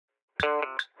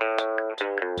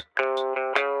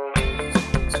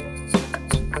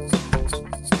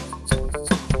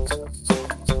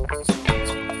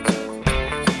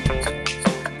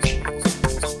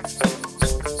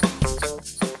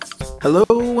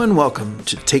Hello and welcome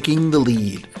to Taking the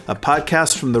Lead, a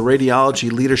podcast from the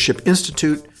Radiology Leadership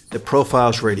Institute that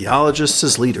profiles radiologists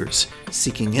as leaders,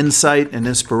 seeking insight and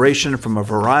inspiration from a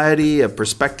variety of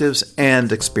perspectives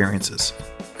and experiences.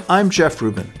 I'm Jeff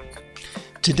Rubin.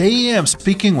 Today I'm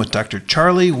speaking with Dr.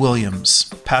 Charlie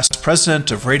Williams, past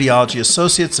president of Radiology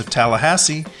Associates of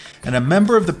Tallahassee and a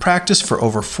member of the practice for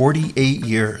over 48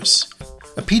 years.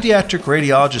 A pediatric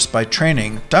radiologist by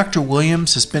training, Dr.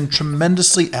 Williams has been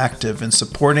tremendously active in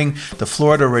supporting the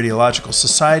Florida Radiological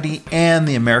Society and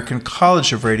the American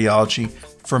College of Radiology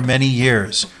for many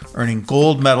years, earning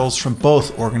gold medals from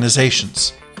both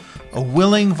organizations. A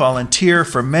willing volunteer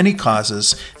for many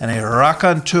causes and a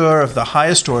raconteur of the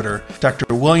highest order,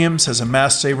 Dr. Williams has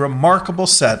amassed a remarkable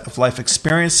set of life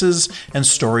experiences and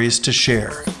stories to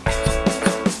share.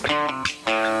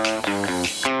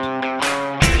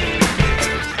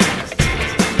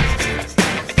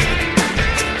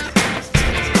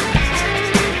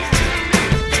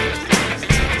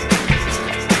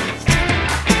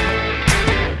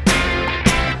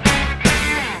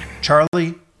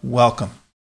 Charlie, welcome.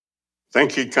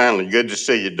 Thank you kindly. Good to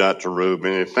see you, Dr.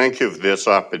 Rubin, and thank you for this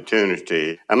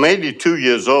opportunity. I'm 82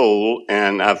 years old,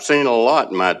 and I've seen a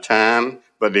lot in my time,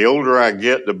 but the older I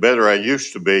get, the better I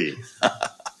used to be.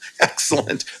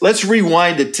 Excellent. Let's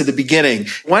rewind it to the beginning.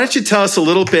 Why don't you tell us a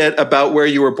little bit about where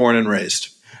you were born and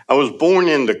raised? I was born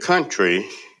in the country.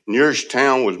 Nearest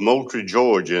town was Moultrie,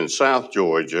 Georgia, in South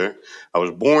Georgia. I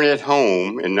was born at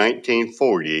home in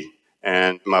 1940.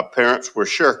 And my parents were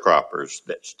sharecroppers,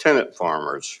 that's tenant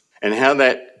farmers. And how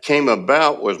that came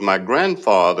about was my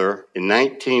grandfather in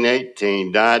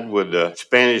 1918 died with the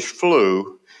Spanish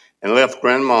flu and left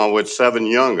grandma with 7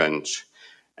 young'uns.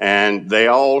 And they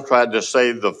all tried to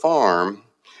save the farm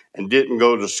and didn't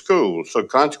go to school. So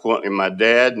consequently, my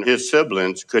dad and his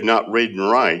siblings could not read and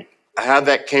write. How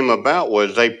that came about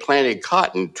was they planted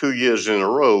cotton 2 years in a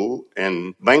row,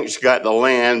 and Banks got the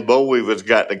land, Boll Weevers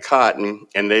got the cotton,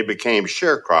 and they became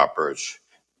sharecroppers.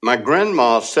 My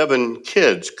grandma's 7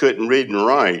 kids couldn't read and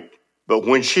write, but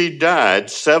when she died,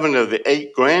 7 of the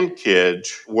 8 grandkids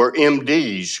were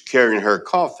MDs carrying her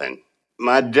coffin.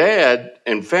 My dad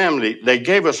and family, they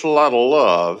gave us a lot of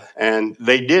love, and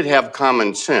they did have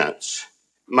common sense.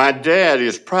 My dad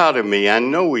is proud of me. I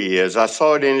know he is. I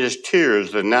saw it in his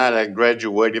tears the night I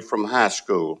graduated from high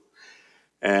school.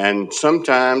 And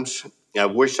sometimes I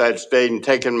wish I'd stayed and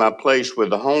taken my place with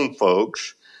the home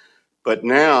folks, but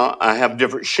now I have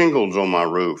different shingles on my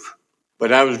roof.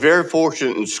 But I was very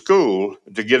fortunate in school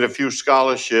to get a few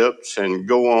scholarships and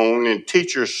go on, and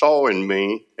teachers saw in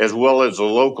me, as well as the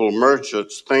local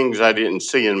merchants, things I didn't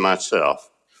see in myself.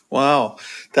 Wow,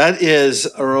 that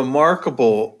is a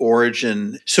remarkable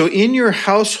origin. So in your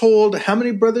household, how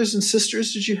many brothers and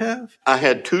sisters did you have? I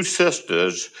had 2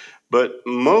 sisters, but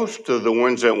most of the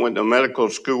ones that went to medical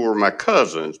school were my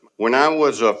cousins. When I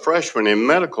was a freshman in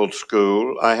medical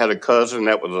school, I had a cousin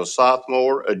that was a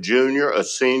sophomore, a junior, a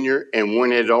senior, and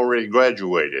one had already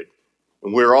graduated.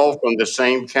 We're all from the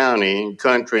same county and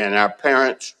country, and our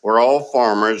parents were all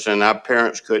farmers, and our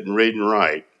parents couldn't read and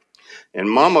write. And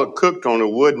Mama cooked on a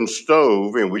wooden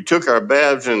stove, and we took our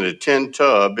baths in a tin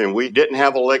tub, and we didn't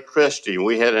have electricity, and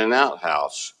we had an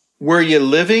outhouse. Were you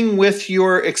living with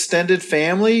your extended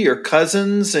family, your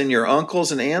cousins and your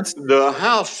uncles and aunts? The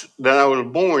house that I was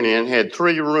born in had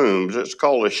 3 rooms. It's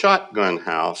called a shotgun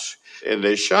house. And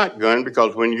they shotgun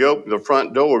because when you open the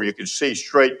front door, you could see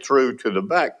straight through to the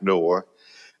back door.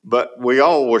 But we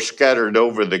all were scattered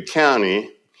over the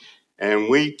county. And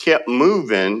we kept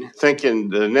moving, thinking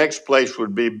the next place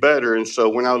would be better. And so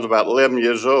when I was about 11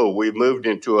 years old, we moved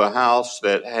into a house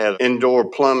that had indoor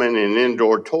plumbing and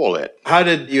indoor toilet. How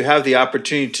did you have the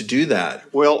opportunity to do that?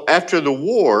 Well, after the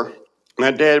war,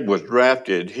 my dad was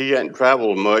drafted. He hadn't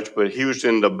traveled much, but he was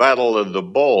in the Battle of the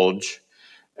Bulge.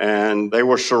 And they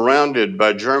were surrounded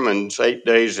by Germans 8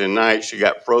 days and nights. He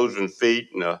got frozen feet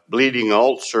and a bleeding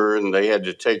ulcer, and they had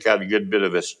to take out a good bit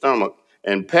of his stomach.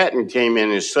 And Patton came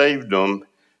in and saved him.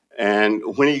 And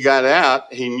when he got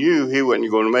out, he knew he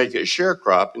wasn't going to make it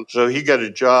sharecropping. So he got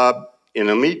a job in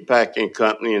a meat packing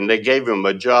company, and they gave him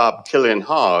a job killing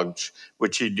hogs,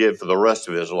 which he did for the rest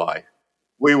of his life.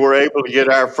 We were able to get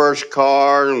our first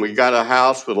car, and we got a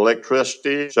house with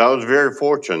electricity. So I was very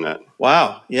fortunate.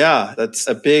 Wow. Yeah, that's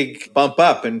a big bump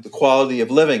up in the quality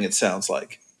of living, it sounds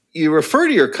like. You refer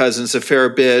to your cousins a fair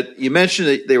bit. You mentioned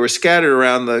that they were scattered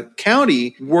around the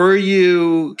county. Were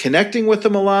you connecting with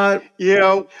them a lot?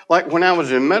 Yeah, like when I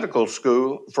was in medical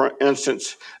school, for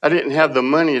instance, I didn't have the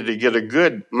money to get a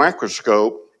good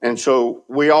microscope. And so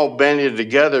we all banded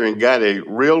together and got a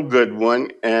real good one.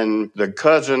 And the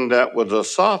cousin that was a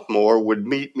sophomore would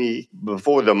meet me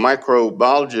before the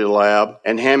microbiology lab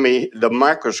and hand me the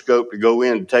microscope to go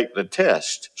in and take the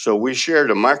test. So we shared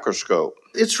a microscope.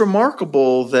 It's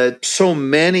remarkable that so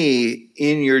many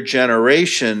in your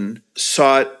generation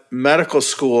sought medical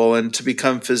school and to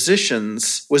become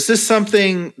physicians. Was this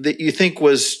something that you think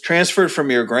was transferred from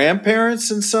your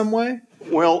grandparents in some way?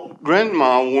 Well,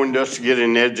 Grandma wanted us to get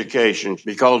an education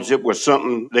because it was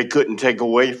something they couldn't take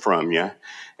away from you.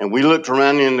 And we looked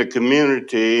around in the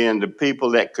community, and the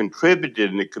people that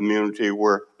contributed in the community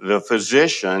were the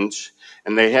physicians,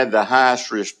 and they had the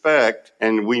highest respect.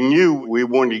 And we knew we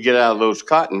wanted to get out of those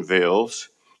Cottonvilles.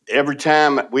 Every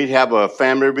time we'd have a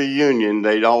family reunion,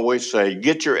 they'd always say,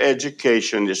 get your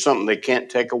education. It's something they can't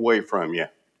take away from you.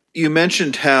 You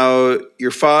mentioned how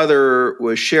your father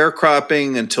was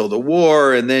sharecropping until the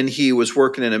war, and then he was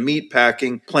working in a meat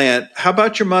packing plant. How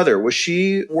about your mother? Was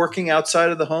she working outside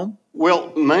of the home?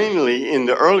 Well, mainly in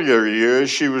the earlier years,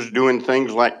 she was doing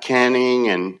things like canning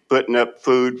and putting up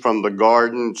food from the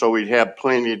garden so we'd have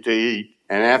plenty to eat.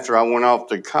 And after I went off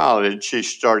to college, she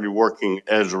started working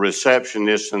as a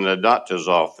receptionist in the doctor's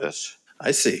office.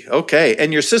 I see. Okay.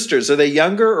 And your sisters, are they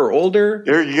younger or older?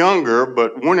 They're younger,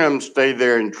 but one of them stayed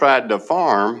there and tried to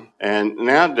farm. And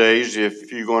nowadays,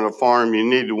 if you're going to farm, you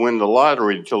need to win the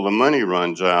lottery until the money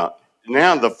runs out.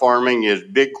 Now the farming is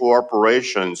big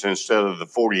corporations instead of the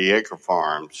 40-acre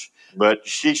farms. But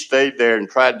she stayed there and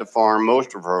tried to farm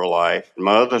most of her life.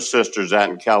 My other sister's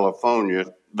out in California.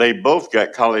 They both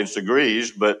got college degrees,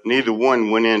 but neither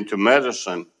one went into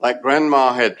medicine. Like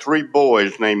Grandma had 3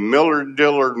 boys named Millard,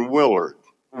 Dillard, and Willard.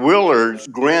 Willard's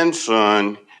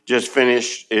grandson just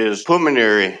finished his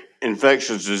pulmonary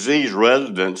infectious disease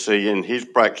residency, and he's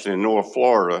practicing in North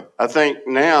Florida. I think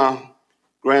now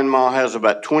Grandma has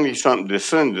about 20-something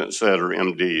descendants that are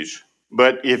MDs.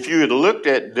 But if you had looked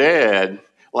at Dad,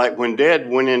 like when Dad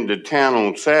went into town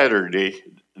on Saturday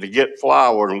to get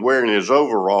flour and wearing his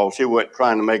overalls, he wasn't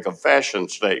trying to make a fashion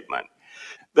statement.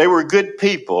 They were good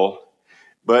people,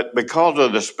 but because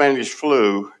of the Spanish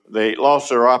flu, they lost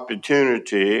their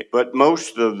opportunity. But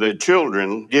most of the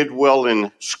children did well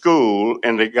in school,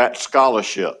 and they got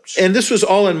scholarships. And this was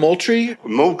all in Moultrie?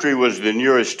 Moultrie was the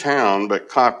nearest town, but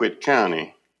Colquitt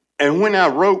County. And when I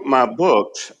wrote my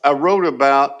books, I wrote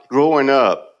about growing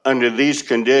up under these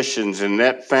conditions in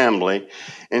that family.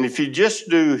 And if you just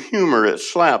do humor, it's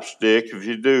slapstick. If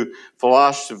you do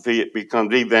philosophy, it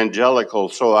becomes evangelical.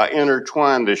 So I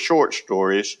intertwined the short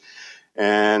stories.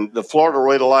 And the Florida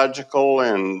Radiological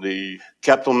and the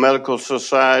Capital Medical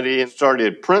Society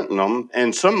started printing them,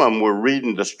 and some of them were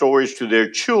reading the stories to their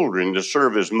children to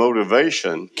serve as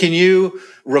motivation. Can you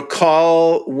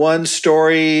recall one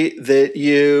story that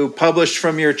you published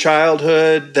from your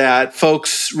childhood that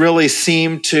folks really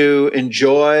seem to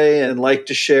enjoy and like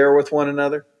to share with one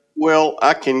another? Well,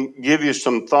 I can give you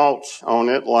some thoughts on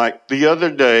it. Like the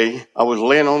other day, I was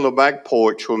laying on the back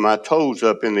porch with my toes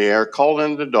up in the air,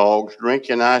 calling the dogs,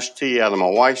 drinking iced tea out of my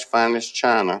wife's finest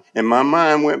china. And my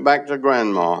mind went back to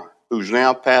Grandma, who's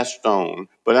now passed on.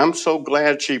 But I'm so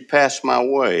glad she passed my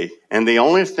way. And the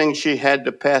only thing she had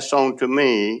to pass on to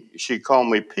me, she called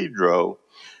me Pedro,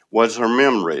 was her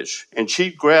memories. And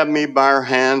she'd grab me by her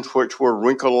hands, which were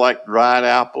wrinkled like dried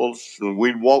apples, and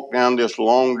we'd walk down this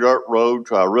long dirt road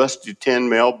to a rusty tin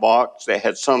mailbox that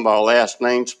had some of our last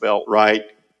names spelled right.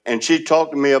 And she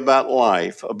talked to me about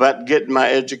life, about getting my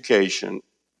education.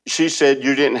 She said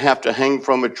you didn't have to hang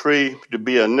from a tree to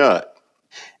be a nut.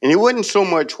 And it wasn't so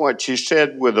much what she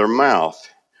said with her mouth,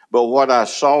 but what I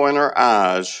saw in her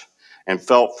eyes and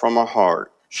felt from her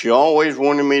heart. She always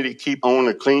wanted me to keep on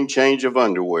a clean change of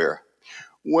underwear.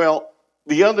 Well,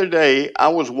 the other day, I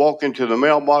was walking to the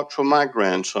mailbox with my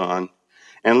grandson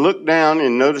and looked down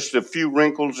and noticed a few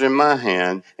wrinkles in my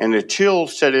hand, and a chill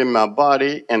set in my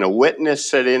body and a wetness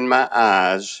set in my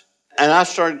eyes. And I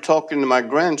started talking to my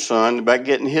grandson about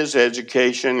getting his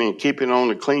education and keeping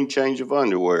on a clean change of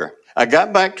underwear. I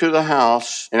got back to the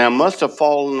house, and I must have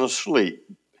fallen asleep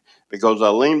because I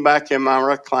leaned back in my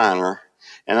recliner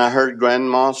and I heard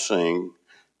Grandma sing,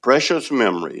 "Precious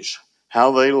memories,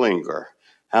 how they linger,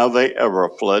 how they ever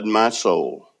flood my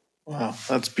soul." Wow,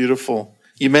 that's beautiful.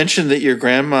 You mentioned that your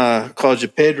grandma called you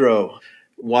Pedro.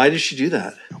 Why did she do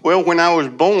that? Well, when I was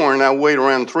born, I weighed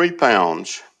around 3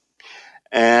 pounds.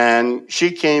 And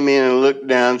she came in and looked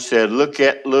down and said, "Look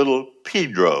at little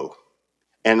Pedro."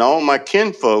 And all my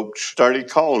kinfolks started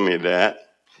calling me that.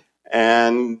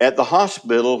 And at the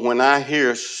hospital, when I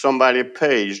hear somebody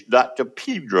page Dr.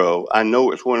 Pedro, I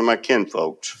know it's one of my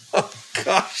kinfolks. Oh,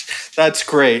 Gosh, that's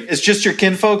great. It's just your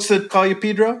kinfolks that call you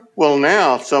Pedro? Well,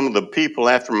 now some of the people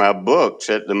after my books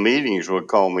at the meetings would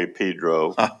call me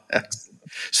Pedro.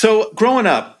 So growing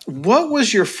up, what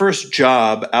was your first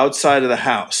job outside of the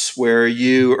house where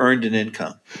you earned an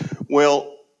income?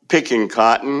 Well, picking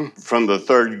cotton from the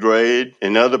third grade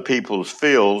in other people's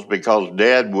fields because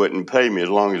Dad wouldn't pay me as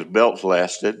long as belts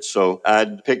lasted. So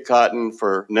I'd pick cotton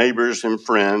for neighbors and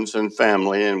friends and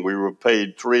family, and we were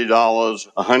paid $3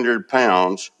 100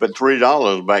 pounds. But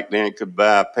 $3 back then could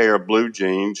buy a pair of blue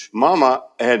jeans. Mama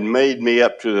had made me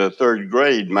up to the third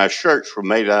grade. My shirts were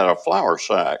made out of flour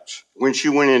sacks. When she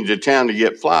went into town to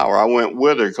get flour, I went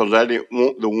with her because I didn't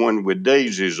want the one with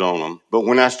daisies on them. But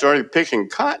when I started picking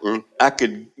cotton, I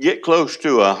could get close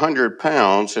to 100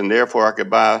 pounds, and therefore I could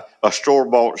buy a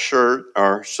store-bought shirt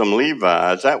or some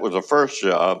Levi's. That was the first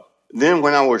job. Then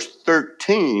when I was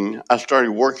 13, I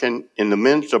started working in the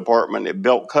men's department at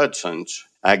Belk Hudson's.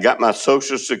 I got my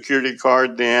Social Security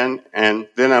card then, and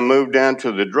then I moved down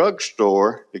to the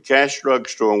drugstore, the cash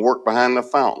drugstore, and worked behind the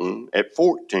fountain at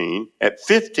 14. At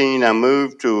 15, I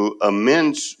moved to a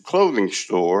men's clothing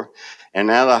store, and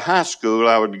out of high school,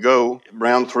 I would go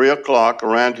around 3 o'clock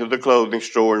around to the clothing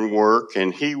store and work,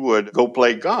 and he would go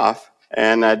play golf.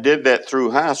 And I did that through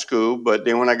high school, but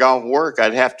then when I got off work,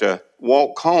 I'd have to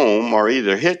walk home or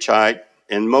either hitchhike.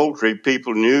 In Moultrie,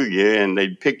 people knew you, and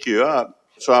they'd pick you up.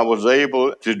 So I was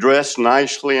able to dress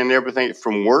nicely and everything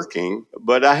from working.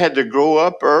 But I had to grow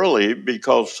up early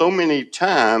because so many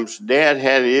times Dad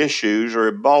had issues or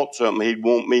had bought something, he'd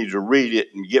want me to read it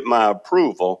and get my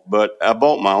approval. But I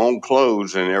bought my own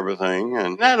clothes and everything.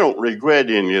 And I don't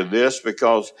regret any of this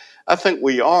because I think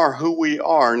we are who we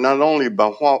are, not only by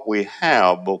what we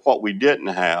have, but what we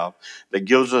didn't have that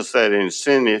gives us that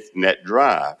incentive and that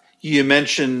drive. You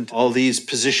mentioned all these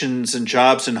positions and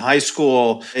jobs in high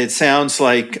school. It sounds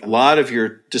like a lot of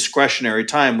your discretionary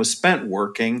time was spent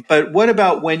working. But what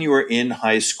about when you were in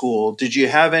high school? Did you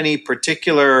have any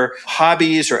particular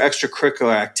hobbies or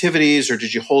extracurricular activities, or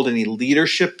did you hold any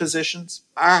leadership positions?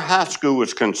 Our high school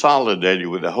was consolidated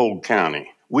with the whole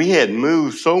county. We had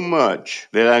moved so much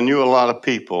that I knew a lot of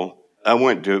people. I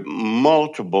went to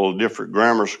multiple different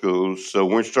grammar schools. So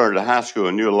when we started high school,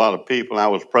 I knew a lot of people. I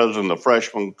was president of the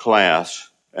freshman class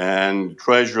and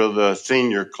treasurer of the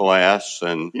senior class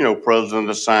and, president of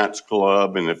the science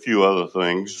club and a few other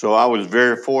things. So I was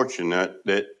very fortunate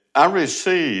that I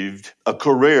received a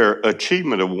career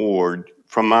achievement award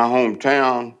from my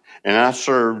hometown, and I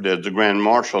served as the Grand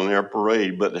Marshal in their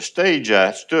parade. But the stage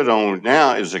I stood on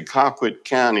now is the Colquitt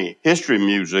County History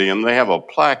Museum. They have a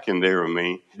plaque in there of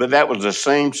me. But that was the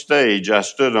same stage I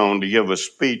stood on to give a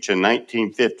speech in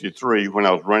 1953 when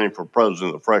I was running for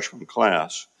president of the freshman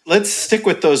class. Let's stick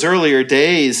with those earlier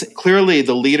days. Clearly,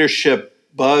 the leadership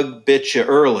bug bit you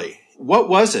early. What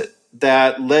was it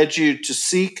that led you to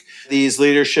seek these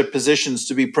leadership positions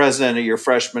to be president of your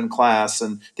freshman class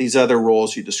and these other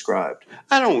roles you described?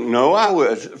 I don't know. I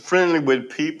was friendly with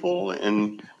people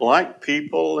and liked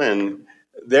people, and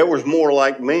there was more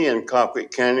like me in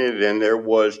Colquitt County than there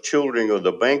was children of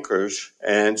the bankers.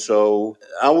 And so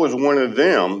I was one of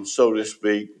them, so to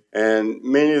speak. And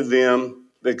many of them,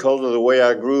 because of the way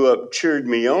I grew up, cheered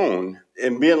me on.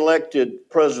 And being elected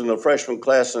president of the freshman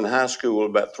class in high school,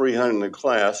 about 300 in the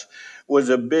class, was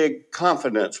a big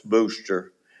confidence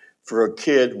booster for a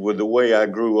kid with the way I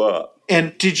grew up.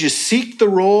 And did you seek the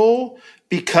role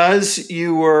because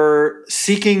you were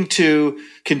seeking to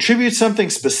contribute something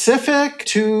specific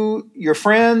to your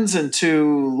friends and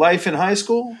to life in high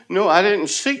school? No, I didn't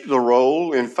seek the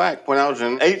role. In fact, when I was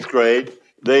in 8th grade,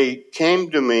 they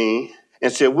came to me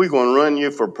and said, "We're going to run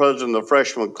you for president of the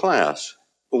freshman class."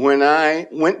 When I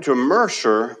went to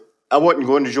Mercer, I wasn't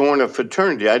going to join a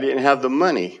fraternity. I didn't have the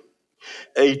money.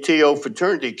 ATO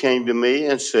fraternity came to me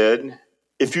and said,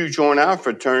 "If you join our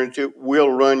fraternity, we'll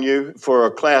run you for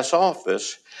a class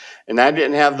office." And I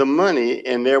didn't have the money,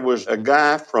 and there was a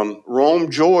guy from Rome,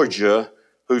 Georgia,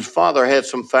 whose father had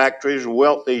some factories,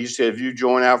 wealthy. He said, "If you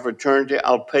join our fraternity,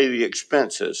 I'll pay the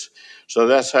expenses." So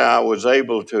that's how I was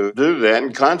able to do that.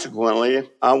 And consequently,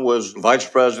 I was vice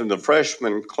president of the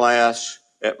freshman class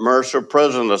at Mercer,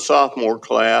 president of the sophomore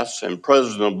class, and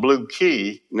president of Blue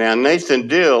Key. Now, Nathan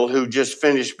Dill, who just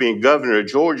finished being governor of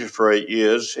Georgia for 8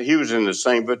 years, he was in the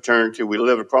same fraternity. We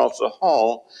lived across the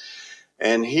hall.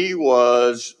 And he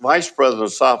was vice president of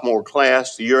the sophomore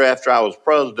class the year after I was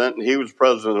president, and he was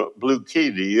president of Blue Key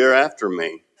the year after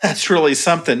me. That's really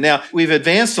something. Now, we've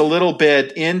advanced a little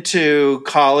bit into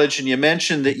college, and you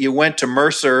mentioned that you went to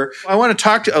Mercer. I want to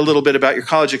talk a little bit about your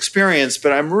college experience,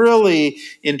 but I'm really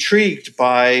intrigued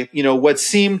by, what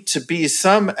seemed to be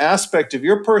some aspect of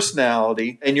your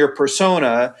personality and your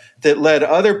persona that led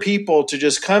other people to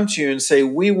just come to you and say,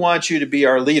 we want you to be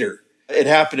our leader. It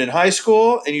happened in high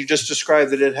school, and you just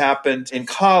described that it happened in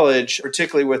college,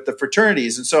 particularly with the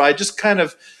fraternities. And so I just kind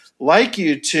of like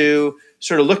you to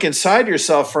sort of look inside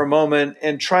yourself for a moment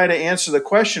and try to answer the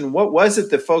question, what was it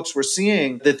that folks were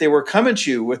seeing that they were coming to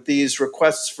you with these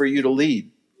requests for you to lead?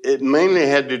 It mainly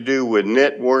had to do with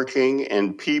networking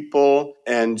and people,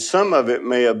 and some of it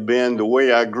may have been the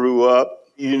way I grew up.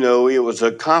 It was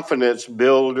a confidence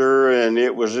builder, and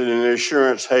it was an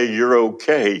assurance, hey, you're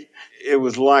okay. It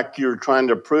was like you're trying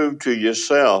to prove to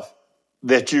yourself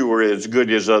that you were as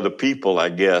good as other people, I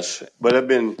guess. But I've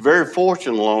been very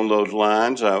fortunate along those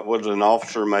lines. I was an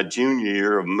officer my junior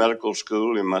year of medical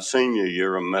school and my senior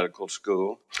year of medical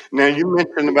school. Now, you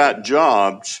mentioned about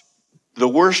jobs. The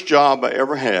worst job I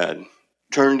ever had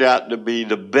turned out to be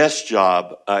the best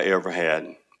job I ever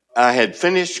had. I had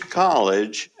finished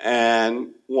college and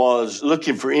was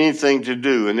looking for anything to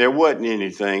do, and there wasn't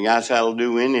anything. I said, I'll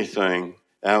do anything.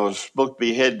 I was supposed to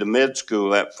be headed to med school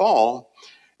that fall,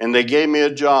 and they gave me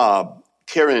a job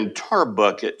carrying tar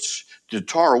buckets to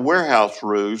tar warehouse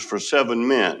roofs for 7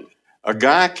 men. A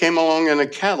guy came along in a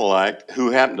Cadillac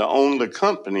who happened to own the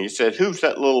company, said, who's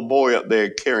that little boy up there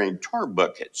carrying tar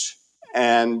buckets?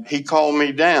 And he called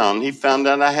me down. He found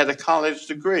out I had a college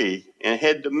degree and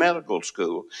headed to medical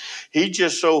school. He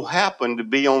just so happened to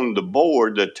be on the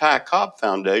board, the Ty Cobb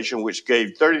Foundation, which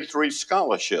gave 33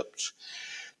 scholarships.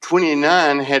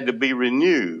 29 had to be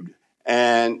renewed.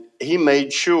 And he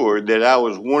made sure that I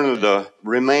was one of the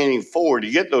remaining 4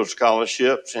 to get those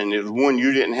scholarships, and it was one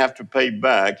you didn't have to pay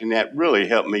back, and that really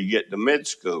helped me get to med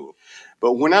school.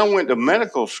 But when I went to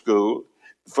medical school,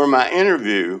 for my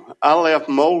interview, I left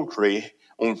Moultrie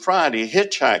on Friday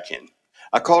hitchhiking.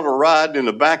 I caught a ride in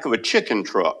the back of a chicken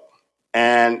truck,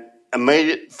 and I made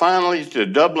it finally to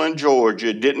Dublin,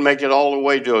 Georgia. Didn't make it all the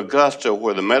way to Augusta,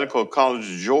 where the Medical College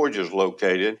of Georgia is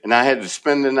located. And I had to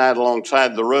spend the night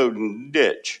alongside the road in the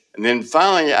ditch. And then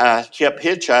finally, I kept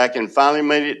hitchhiking, finally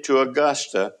made it to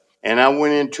Augusta. And I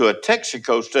went into a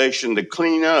Texaco station to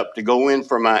clean up, to go in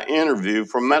for my interview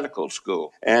for medical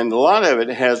school. And a lot of it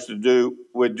has to do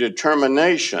with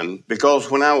determination, because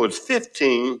when I was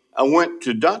 15, I went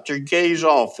to Dr. Gay's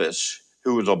office,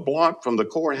 who was a block from the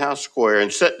courthouse square,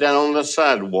 and sat down on the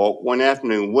sidewalk one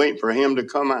afternoon waiting for him to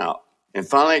come out. And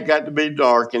finally it got to be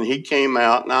dark, and he came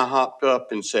out, and I hopped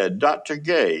up and said, Dr.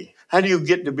 Gay, how do you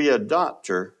get to be a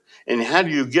doctor, and how do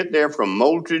you get there from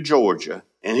Moultrie, Georgia?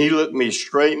 And he looked me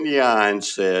straight in the eye and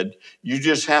said, you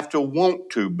just have to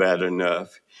want to bad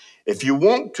enough. If you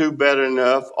want to bad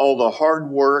enough, all the hard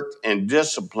work and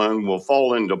discipline will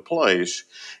fall into place.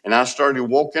 And I started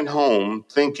walking home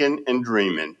thinking and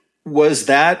dreaming. Was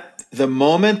that the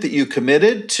moment that you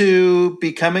committed to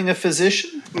becoming a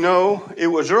physician? No, it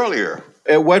was earlier.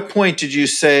 At what point did you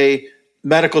say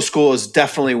medical school is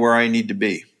definitely where I need to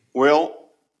be? Well,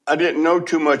 I didn't know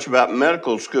too much about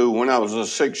medical school when I was a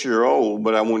 6-year-old,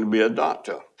 but I wanted to be a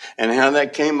doctor. And how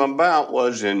that came about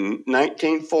was in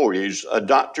 1940s, a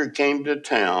doctor came to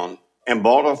town and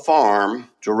bought a farm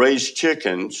to raise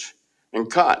chickens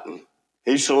and cotton.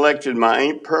 He selected my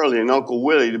Aunt Pearlie and Uncle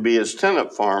Willie to be his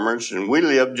tenant farmers, and we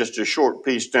lived just a short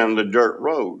piece down the dirt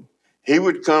road. He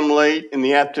would come late in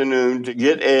the afternoon to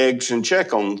get eggs and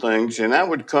check on things, and I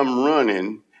would come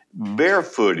running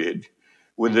barefooted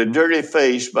with a dirty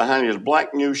face behind his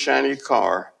black new shiny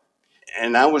car.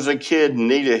 And I was a kid in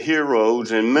need of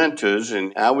heroes and mentors,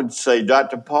 and I would say,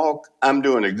 Dr. Paulk, I'm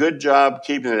doing a good job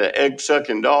keeping the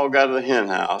egg-sucking dog out of the hen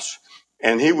house.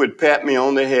 And he would pat me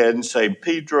on the head and say,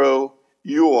 Pedro,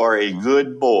 you are a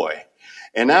good boy.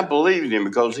 And I believed him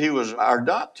because he was our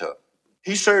doctor.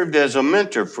 He served as a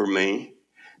mentor for me,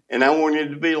 and I wanted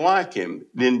to be like him.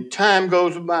 Then time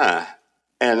goes by,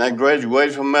 and I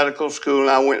graduated from medical school,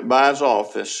 and I went by his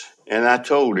office, and I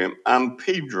told him, I'm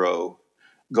Pedro,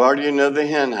 guardian of the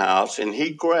hen house, and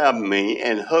he grabbed me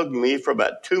and hugged me for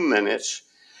about 2 minutes,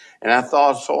 and I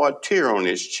thought I saw a tear on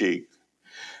his cheek.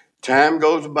 Time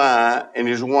goes by, and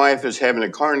his wife is having a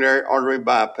coronary artery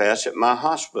bypass at my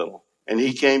hospital. And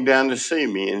he came down to see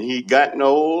me, and he gotten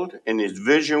old, and his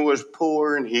vision was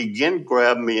poor, and he again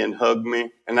grabbed me and hugged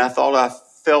me, and I thought I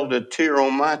felt a tear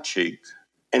on my cheek.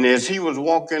 And as he was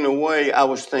walking away, I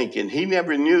was thinking, he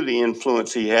never knew the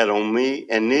influence he had on me,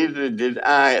 and neither did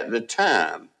I at the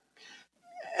time.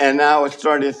 And I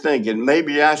started thinking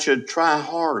maybe I should try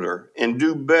harder and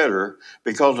do better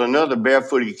because another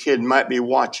barefooted kid might be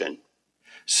watching.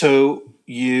 So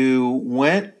you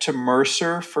went to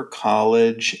Mercer for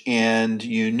college, and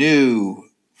you knew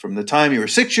from the time you were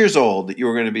 6 years old that you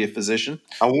were going to be a physician?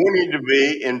 I wanted to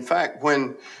be. In fact,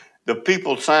 when the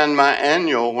people signed my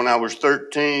annual when I was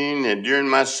 13, and during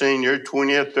my senior,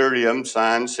 20 or 30 of them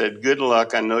signed, said, "Good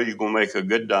luck. I know you're going to make a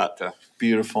good doctor."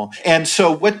 Beautiful. And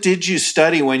so what did you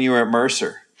study when you were at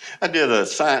Mercer? I did a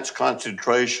science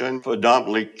concentration,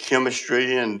 predominantly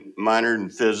chemistry, and minored in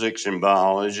physics and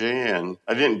biology. And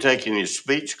I didn't take any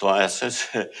speech classes,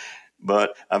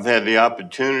 but I've had the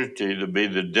opportunity to be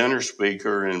the dinner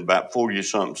speaker in about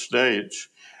 40-something states.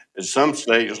 In some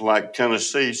states, like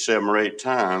Tennessee, 7 or 8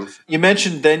 times. You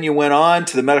mentioned then you went on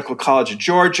to the Medical College of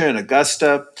Georgia in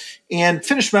Augusta and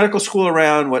finished medical school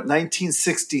around,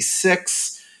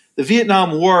 1966? The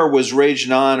Vietnam War was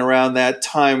raging on around that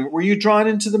time. Were you drawn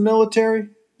into the military?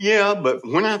 Yeah, but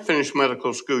when I finished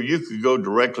medical school, you could go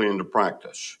directly into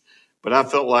practice. But I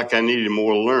felt like I needed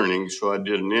more learning, so I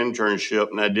did an internship,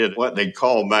 and I did what they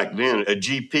called back then a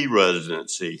GP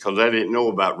residency because I didn't know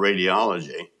about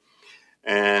radiology.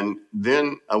 And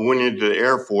then I went into the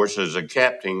Air Force as a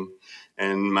captain,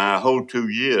 and my whole 2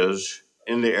 years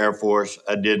in the Air Force,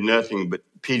 I did nothing but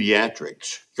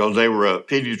pediatrics because they were a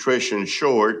pediatrician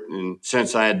short. And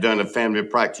since I had done a family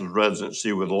practice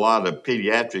residency with a lot of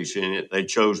pediatrics in it, they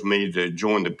chose me to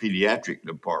join the pediatric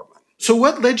department. So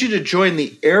what led you to join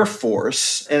the Air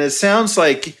Force? And it sounds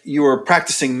like you were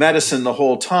practicing medicine the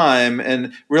whole time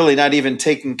and really not even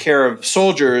taking care of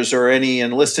soldiers or any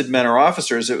enlisted men or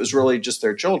officers. It was really just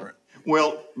their children.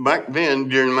 Well, back then,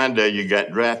 during my day, you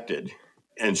got drafted.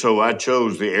 And so I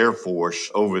chose the Air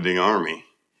Force over the Army.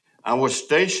 I was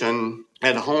stationed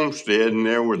at Homestead, and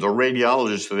there was a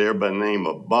radiologist there by the name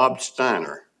of Bob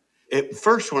Steiner. At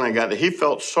first, when I got there, he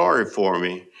felt sorry for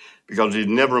me because he'd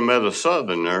never met a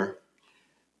Southerner.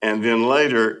 And then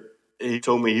later, he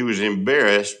told me he was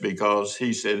embarrassed because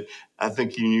he said, "I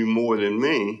think you knew more than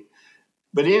me."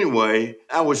 But anyway,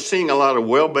 I was seeing a lot of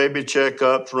well baby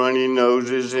checkups, runny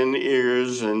noses and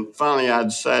ears. And finally, I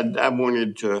decided I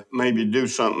wanted to maybe do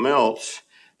something else.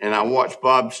 And I watched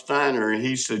Bob Steiner, and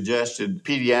he suggested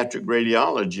pediatric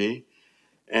radiology.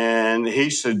 And he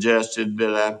suggested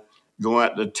that I go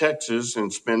out to Texas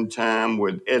and spend time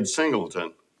with Ed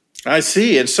Singleton. I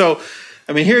see. And so,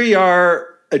 here you are,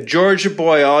 a Georgia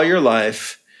boy all your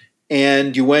life,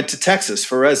 and you went to Texas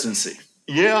for residency.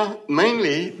 Yeah,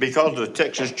 mainly because of the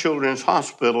Texas Children's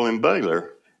Hospital in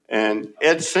Baylor. And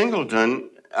Ed Singleton,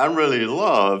 I really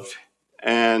loved,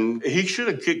 and he should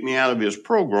have kicked me out of his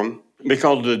program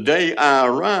because the day I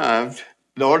arrived,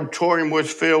 the auditorium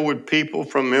was filled with people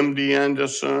from MD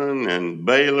Anderson and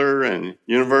Baylor and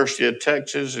University of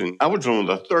Texas. And I was on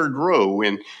the third row,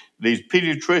 and these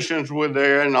pediatricians were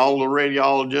there and all the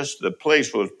radiologists. The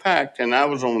place was packed, and I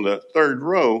was on the third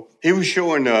row. He was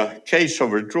showing a case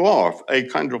of a dwarf,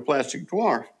 achondroplastic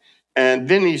dwarf. And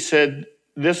then he said,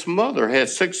 this mother had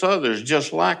 6 others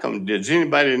just like him. Does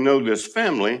anybody know this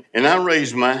family? And I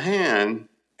raised my hand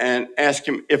and asked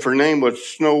him if her name was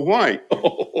Snow White.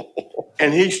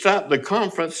 And he stopped the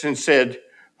conference and said,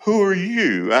 "Who are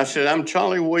you?" I said, "I'm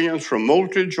Charlie Williams from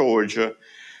Moultrie, Georgia."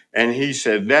 And he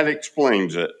said, "That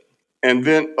explains it." And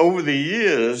then over the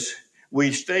years,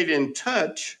 we stayed in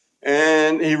touch,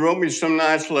 and he wrote me some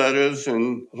nice letters.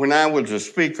 And when I was a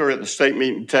speaker at the state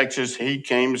meeting in Texas, he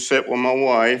came to sit with my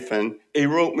wife, and he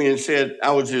wrote me and said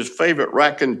I was his favorite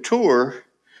raconteur.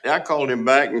 I called him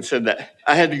back and said that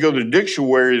I had to go to the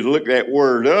dictionary to look that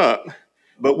word up,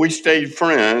 but we stayed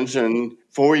friends. And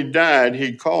before he died,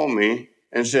 he called me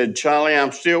and said, "Charlie,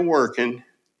 I'm still working.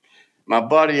 My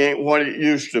body ain't what it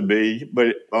used to be,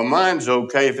 but my mind's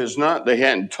okay. If it's not, they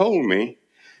hadn't told me."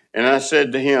 And I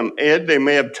said to him, "Ed, they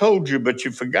may have told you, but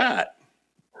you forgot."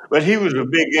 But he was a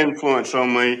big influence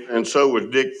on me, and so was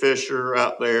Dick Fisher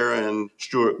out there and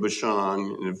Stuart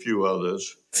Bashan and a few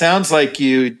others. Sounds like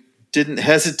you didn't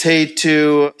hesitate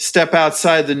to step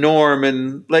outside the norm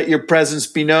and let your presence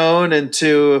be known and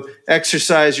to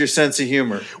exercise your sense of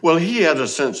humor. Well, he had a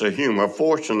sense of humor,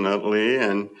 fortunately,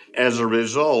 and as a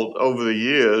result, over the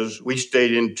years, we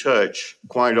stayed in touch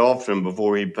quite often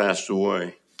before he passed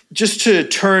away. Just to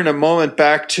turn a moment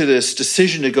back to this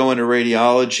decision to go into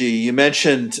radiology, you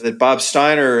mentioned that Bob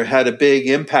Steiner had a big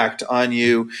impact on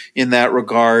you in that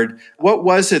regard. What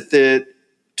was it that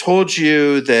told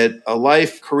you that a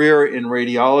life career in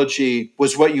radiology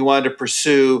was what you wanted to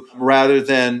pursue rather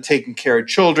than taking care of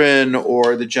children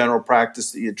or the general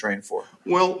practice that you had trained for?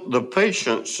 Well, the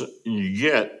patients you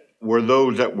get were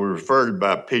those that were referred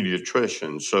by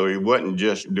pediatricians. So he wasn't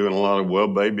just doing a lot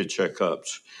of baby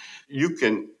checkups. You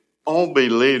can all be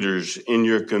leaders in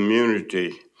your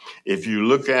community if you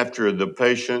look after the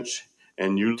patients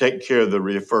and you take care of the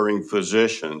referring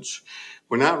physicians.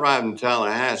 When I arrived in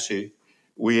Tallahassee,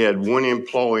 we had one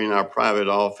employee in our private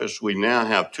office. We now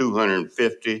have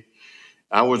 250.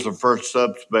 I was the first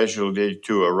subspecialty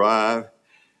to arrive.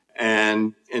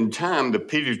 And in time, the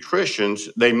pediatricians,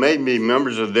 they made me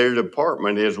members of their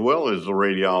department as well as the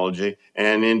radiology.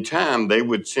 And in time, they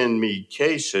would send me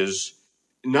cases,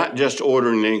 not just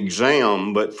ordering an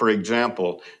exam, but for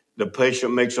example, the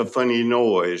patient makes a funny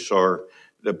noise or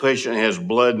the patient has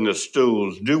blood in the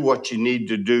stools. Do what you need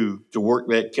to do to work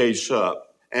that case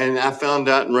up. And I found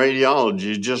out in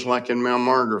radiology, just like in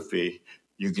mammography,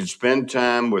 you can spend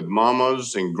time with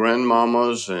mamas and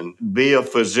grandmamas and be a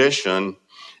physician.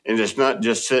 And it's not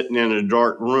just sitting in a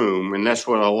dark room. And that's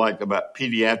what I like about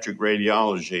pediatric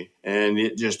radiology. And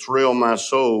it just thrilled my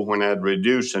soul when I'd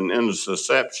reduce an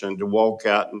intussusception to walk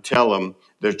out and tell them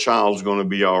their child's going to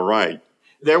be all right.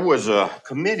 There was a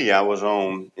committee I was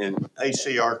on in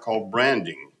ACR called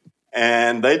branding.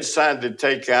 And they decided to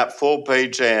take out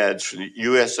full-page ads for the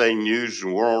USA News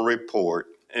and World Report.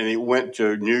 And it went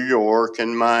to New York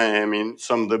and Miami and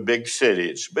some of the big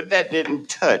cities. But that didn't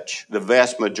touch the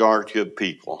vast majority of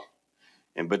people,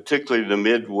 and particularly the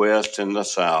Midwest and the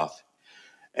South.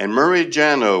 And Murray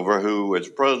Janover, who was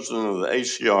president of the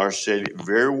ACR, said it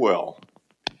very well.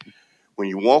 When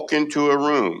you walk into a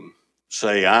room,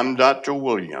 say, I'm Dr.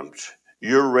 Williams,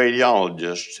 you're a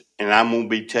radiologist, and I'm going to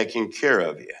be taking care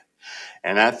of you.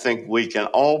 And I think we can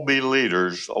all be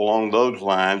leaders along those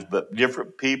lines, but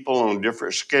different people on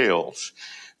different scales.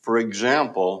 For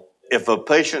example, if a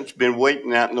patient's been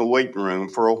waiting out in the waiting room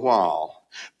for a while,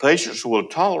 patients will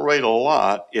tolerate a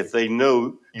lot if they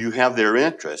know you have their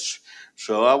interests.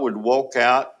 So I would walk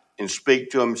out and speak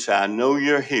to them and say, I know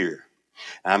you're here.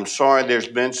 I'm sorry there's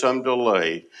been some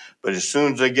delay, but as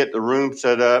soon as they get the room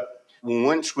set up,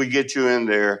 once we get you in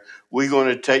there, we're going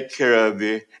to take care of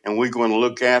you and we're going to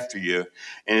look after you.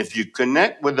 And if you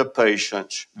connect with the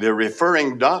patients, the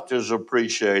referring doctors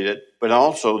appreciate it, but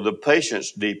also the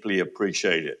patients deeply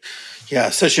appreciate it. Yeah,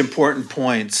 such important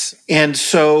points. And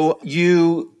so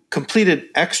you completed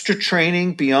extra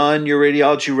training beyond your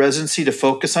radiology residency to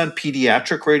focus on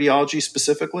pediatric radiology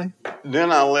specifically?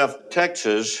 Then I left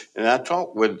Texas and I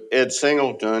talked with Ed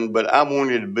Singleton, but I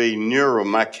wanted to be nearer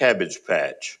my cabbage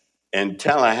patch. And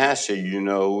Tallahassee,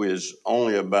 is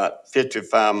only about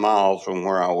 55 miles from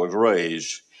where I was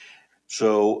raised.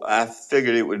 So I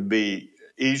figured it would be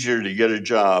easier to get a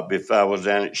job if I was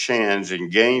down at Shands in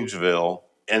Gainesville.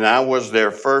 And I was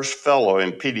their first fellow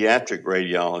in pediatric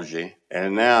radiology.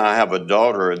 And now I have a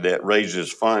daughter that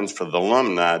raises funds for the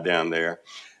alumni down there.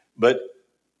 But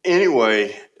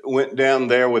anyway, went down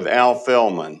there with Al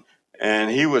Feldman. And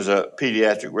he was a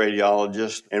pediatric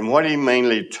radiologist. And what he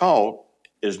mainly taught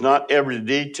is not every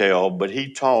detail, but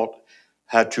he taught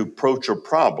how to approach a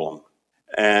problem.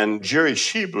 And Jerry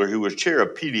Schiebler, who was chair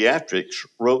of pediatrics,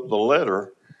 wrote the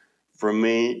letter for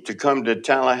me to come to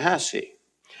Tallahassee.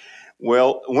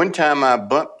 Well, one time I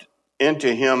bumped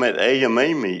into him at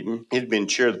AMA meeting. He'd been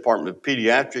chair of the Department of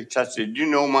Pediatrics. I said, you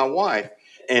know my wife?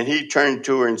 And he turned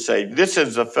to her and said, this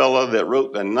is the fellow that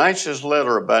wrote the nicest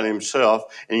letter about himself,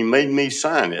 and he made me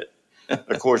sign it.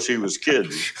 Of course, he was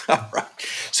kidding. All right.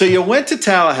 So you went to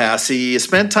Tallahassee, you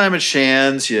spent time at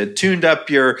Shands, you tuned up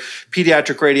your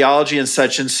pediatric radiology and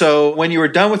such. And so when you were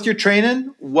done with your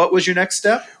training, what was your next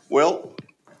step? Well,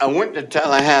 I went to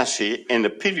Tallahassee, and the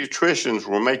pediatricians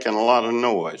were making a lot of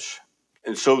noise.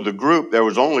 And so the group, there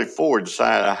was only 4,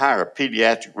 decided to hire a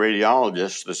pediatric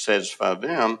radiologist to satisfy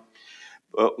them.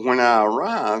 But when I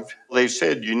arrived, they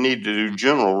said you need to do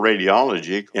general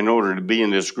radiology in order to be in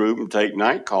this group and take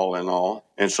night call and all.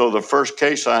 And so the first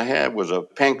case I had was a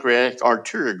pancreatic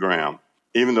arteriogram,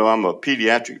 even though I'm a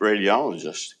pediatric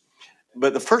radiologist.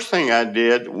 But the first thing I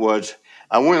did was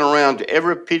I went around to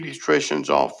every pediatrician's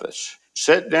office,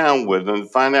 sat down with them to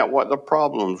find out what the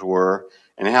problems were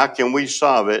and how can we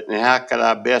solve it and how could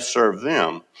I best serve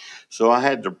them. So I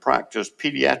had to practice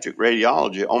pediatric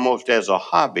radiology almost as a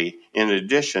hobby in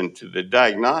addition to the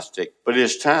diagnostic. But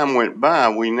as time went by,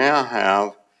 we now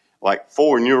have like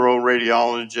 4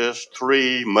 neuroradiologists,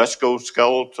 3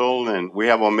 musculoskeletal, and we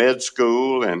have a med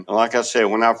school. And like I said,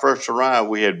 when I first arrived,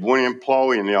 we had 1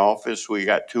 employee in the office. We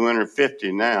got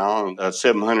 250 now, and a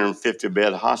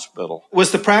 750-bed hospital.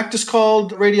 Was the practice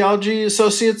called Radiology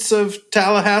Associates of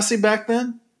Tallahassee back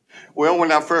then? Well,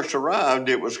 when I first arrived,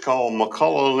 it was called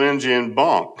McCullough, Lindsay, and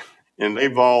Bonk. and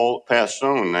they've all passed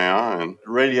on now. And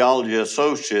Radiology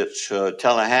Associates,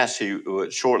 Tallahassee,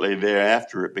 shortly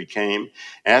thereafter it became.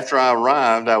 After I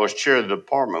arrived, I was chair of the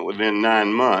department within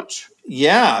 9 months.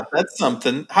 Yeah, that's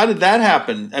something. How did that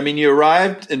happen? I mean, you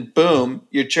arrived and boom,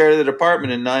 you're chair of the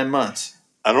department in 9 months.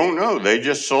 I don't know. They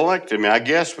just selected me, I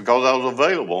guess, because I was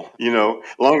available,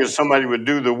 as long as somebody would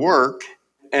do the work.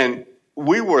 And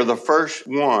we were the first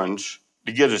ones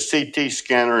to get a CT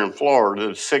scanner in Florida,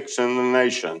 the 6th in the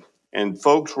nation. And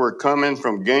folks were coming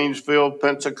from Gainesville,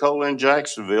 Pensacola, and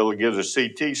Jacksonville to get a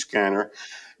CT scanner.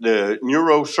 The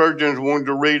neurosurgeons wanted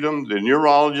to read them. The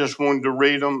neurologists wanted to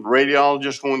read them.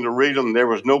 Radiologists wanted to read them. There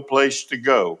was no place to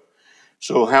go.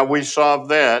 So how we solved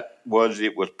that was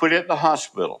it was put at the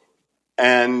hospital.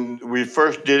 And we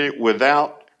first did it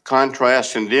without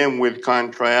contrast, and then with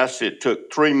contrast. It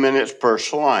took 3 minutes per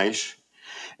slice.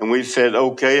 And we said,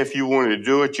 okay, if you want to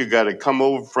do it, you got to come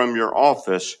over from your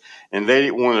office. And they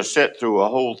didn't want to sit through a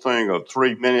whole thing of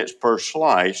 3 minutes per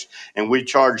slice. And we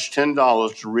charged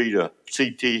 $10 to read a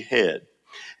CT head.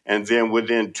 And then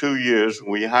within 2 years,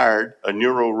 we hired a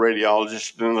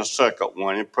neuroradiologist and a second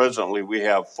one. And presently we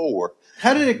have 4.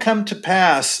 How did it come to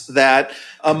pass that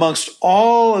amongst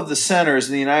all of the centers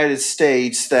in the United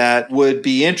States that would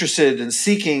be interested in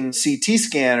seeking CT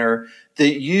scanner,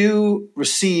 that you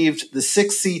received the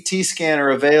 6th CT scanner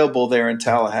available there in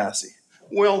Tallahassee?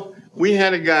 Well, we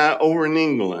had a guy over in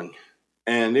England,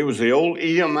 and it was the old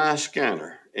EMI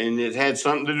scanner, and it had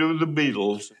something to do with the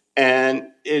Beatles, and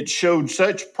it showed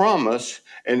such promise.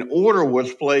 An order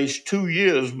was placed 2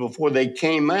 years before they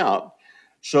came out.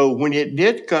 So when it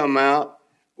did come out,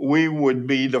 we would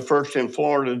be the first in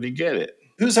Florida to get it.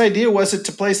 Whose idea was it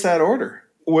to place that order?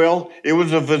 Well, it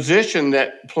was a physician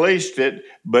that placed it,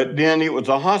 but then it was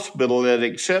a hospital that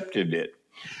accepted it.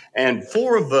 And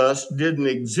 4 of us did an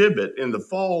exhibit in the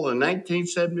fall of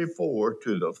 1974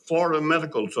 to the Florida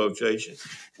Medical Association.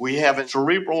 We have a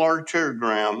cerebral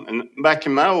arteriogram, and back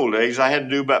in my old days, I had to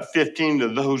do about 15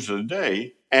 of those a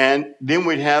day. And then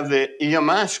we'd have the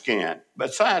EMI scan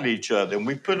beside each other. And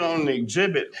we put on the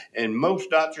exhibit, and most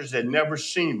doctors had never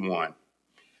seen one.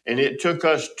 And it took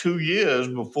us 2 years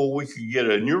before we could get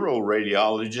a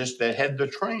neuroradiologist that had the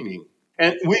training.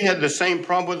 And we had the same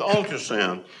problem with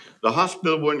ultrasound. The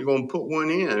hospital wasn't going to put one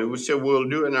in. We said, we'll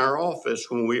do it in our office.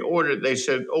 When we ordered, they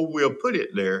said, oh, we'll put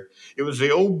it there. It was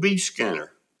the OB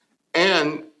scanner.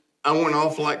 And I went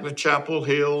off like the Chapel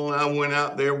Hill. I went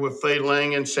out there with Fay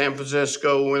Lang in San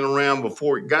Francisco, went around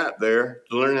before it got there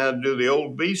to learn how to do the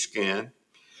OB scan.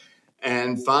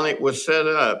 And finally it was set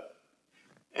up.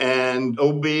 And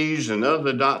OBs and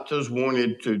other doctors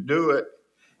wanted to do it.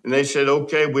 And they said,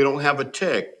 okay, we don't have a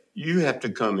tech. You have to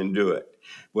come and do it.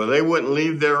 Well, they wouldn't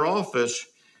leave their office.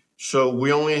 So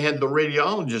we only had the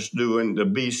radiologist doing the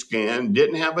B scan,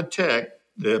 didn't have a tech.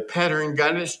 The pattern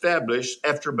got established.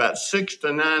 After about 6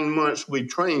 to 9 months, we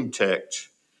trained techs.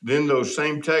 Then those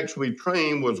same techs we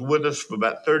trained was with us for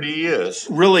about 30 years.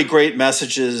 Really great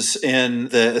messages in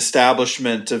the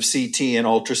establishment of CT and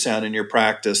ultrasound in your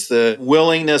practice. The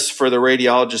willingness for the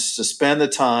radiologists to spend the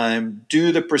time,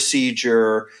 do the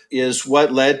procedure is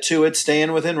what led to it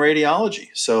staying within radiology.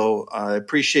 So I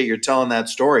appreciate your telling that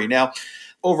story. Now,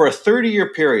 over a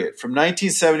 30-year period, from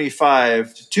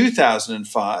 1975 to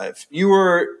 2005, you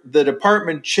were the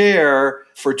department chair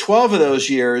for 12 of those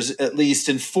years, at least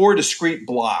in 4 discrete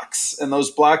blocks. And those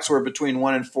blocks were between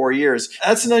 1 and 4 years.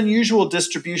 That's an unusual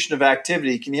distribution of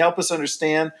activity. Can you help us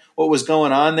understand what was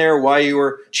going on there, why you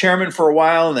were chairman for a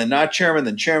while and then not chairman,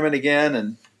 then chairman again,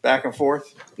 and back and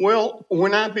forth? Well,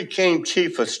 when I became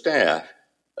chief of staff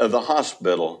of the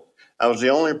hospital, I was the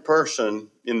only person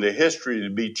in the history to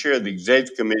be chair of the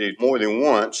executive committee more than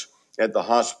once at the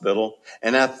hospital.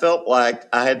 And I felt like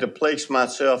I had to place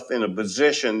myself in a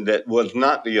position that was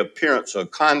not the appearance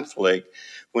of conflict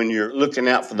when you're looking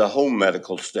out for the whole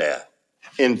medical staff.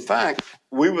 In fact,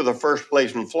 we were the first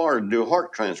place in Florida to do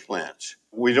heart transplants.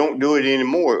 We don't do it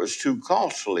anymore. It was too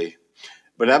costly.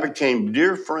 But I became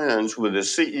dear friends with the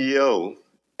CEO.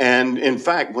 And in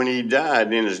fact, when he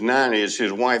died in his 90s,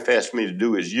 his wife asked me to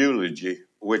do his eulogy,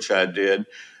 which I did.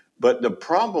 But the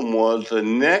problem was the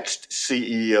next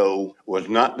CEO was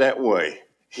not that way.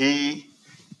 He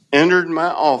entered my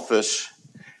office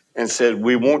and said,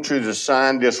 we want you to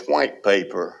sign this white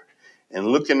paper. And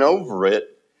looking over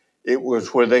it, it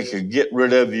was where they could get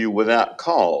rid of you without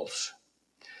cause.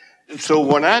 So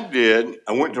what I did,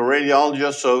 I went to Radiology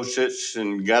Associates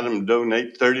and got them to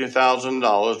donate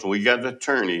 $30,000. We got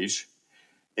attorneys.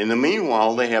 In the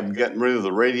meanwhile, they have gotten rid of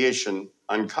the radiation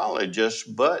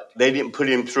oncologist, but they didn't put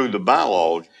him through the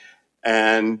bylaws.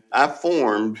 And I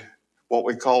formed what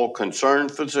we call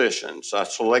concerned physicians. I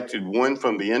selected one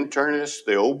from the internists,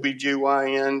 the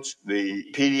OBGYNs, the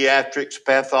pediatrics,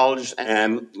 pathologists,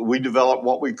 and we developed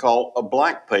what we call a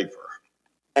black paper.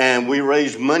 And we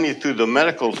raised money through the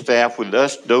medical staff with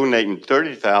us donating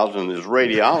 $30,000 as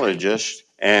radiologists,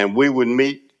 and we would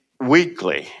meet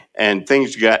weekly. And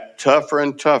things got tougher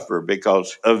and tougher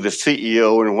because of the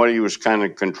CEO and what he was kind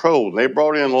of controlled. They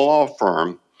brought in a law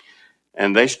firm,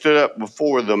 and they stood up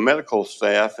before the medical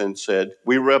staff and said,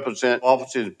 we represent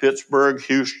offices in Pittsburgh,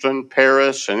 Houston,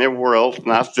 Paris, and everywhere else.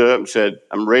 And I stood up and said,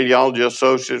 I'm Radiology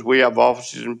Associates. We have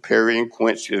offices in Perry and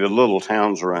Quincy, the little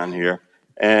towns around here.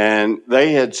 And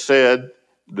they had said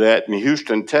that in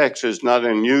Houston, Texas, it's not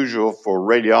unusual for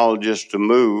radiologists to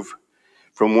move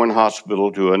from one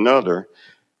hospital to another.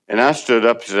 And I stood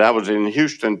up and said, I was in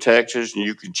Houston, Texas, and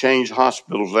you could change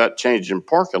hospitals without changing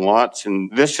parking lots.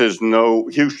 And this is no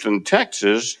Houston,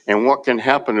 Texas. And what can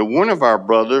happen to one of our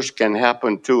brothers can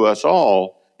happen to us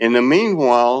all. In the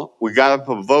meanwhile, we got up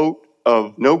a vote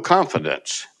of no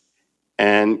confidence.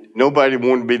 And nobody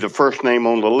wanted to be the first name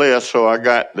on the list, so I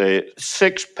got the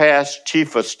 6 past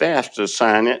chief of staff to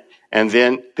sign it, and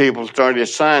then people started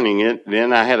signing it.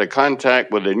 Then I had a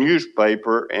contact with a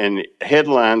newspaper, and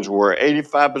headlines were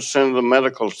 85% of the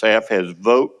medical staff has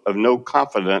vote of no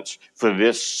confidence for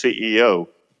this CEO.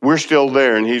 We're still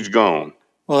there, and he's gone.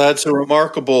 Well, that's a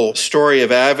remarkable story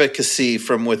of advocacy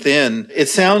from within. It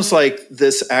sounds like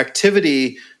this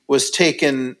activity was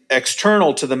taken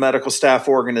external to the medical staff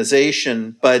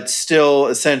organization, but still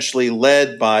essentially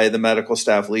led by the medical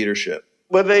staff leadership.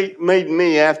 Well, they made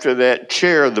me, after that,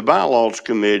 chair of the bylaws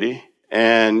committee.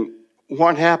 And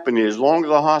what happened is, as long as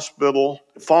the hospital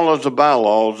follows the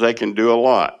bylaws, they can do a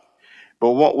lot.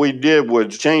 But what we did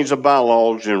was change the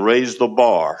bylaws and raise the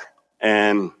bar.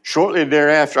 And shortly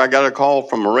thereafter, I got a call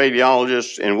from a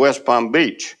radiologist in West Palm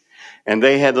Beach, and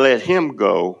they had let him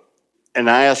go. And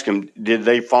I asked him, did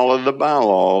they follow the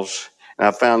bylaws? And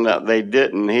I found out they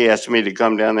didn't. He asked me to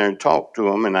come down there and talk to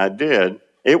him, and I did.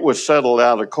 It was settled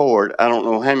out of court. I don't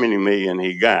know how many million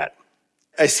he got.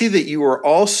 I see that you were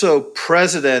also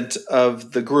president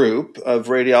of the group of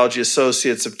Radiology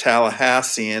Associates of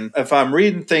Tallahassee. And if I'm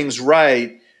reading things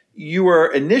right, you were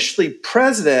initially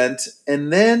president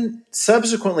and then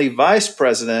subsequently vice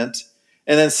president,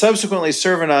 and then subsequently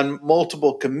serving on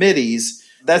multiple committees.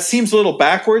 That seems a little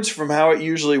backwards from how it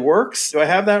usually works. Do I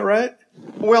have that right?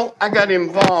 Well, I got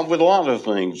involved with a lot of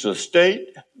things. The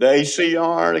state, the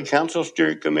ACR, the Council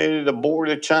Steering Committee, the Board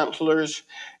of Chancellors.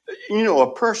 You know,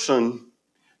 a person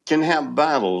can have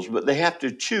battles, but they have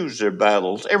to choose their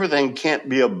battles. Everything can't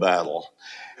be a battle.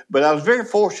 But I was very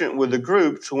fortunate with the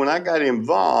group. So when I got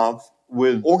involved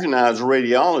with organized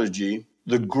radiology,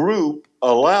 the group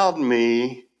allowed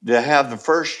me to have the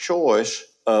first choice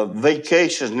of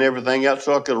vacations and everything else,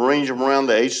 so I could arrange them around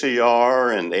the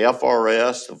ACR and the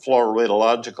FRS, the Florida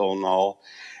Radiological and all.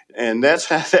 And that's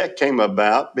how that came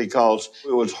about, because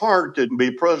it was hard to be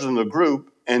president of the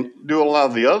group and do a lot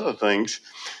of the other things.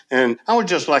 And I was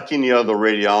just like any other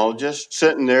radiologist,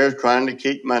 sitting there trying to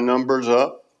keep my numbers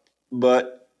up.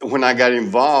 But when I got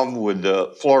involved with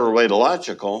the Florida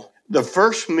Radiological, the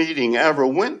first meeting I ever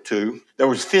went to, there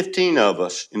was 15 of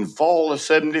us in fall of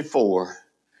 74.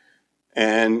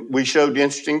 And we showed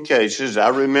interesting cases. I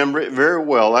remember it very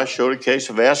well. I showed a case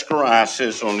of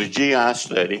ascariasis on the GI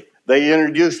study. They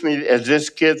introduced me as this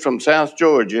kid from South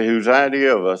Georgia whose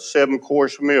idea of a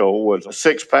 7-course meal was a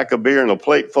 6-pack of beer and a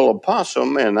plate full of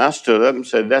possum. And I stood up and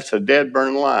said, that's a dead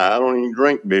burn lie. I don't even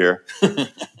drink beer.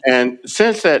 And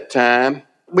since that time,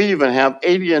 we even have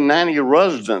 80 and 90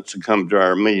 residents to come to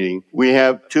our meeting. We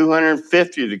have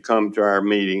 250 to come to our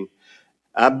meeting.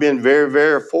 I've been very,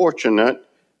 very fortunate,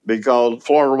 because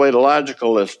Florida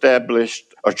Radiological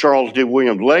established a Charles D.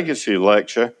 Williams Legacy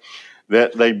Lecture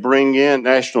that they bring in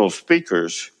national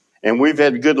speakers. And we've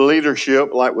had good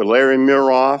leadership, like with Larry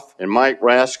Miroff and Mike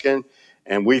Raskin,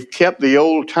 and we've kept the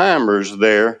old timers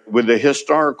there with the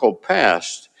historical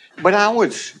past. But I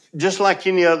was, just like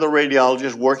any other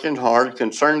radiologist, working hard,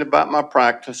 concerned about my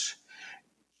practice.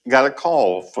 Got a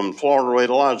call from Florida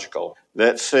Radiological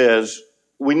that says,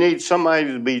 we need somebody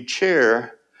to be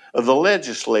chair of the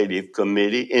legislative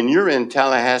committee, and you're in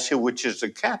Tallahassee, which is the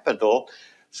capital,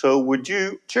 so would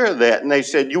you chair that? And they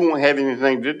said, you won't have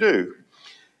anything to do.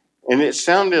 And it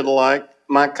sounded like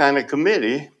my kind of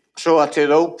committee, so I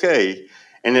said, okay.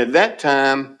 And at that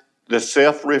time, the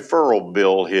self-referral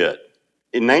bill hit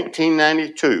in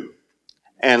 1992.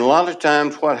 And a lot of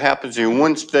times what happens in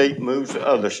one state moves to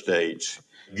other states.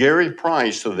 Gary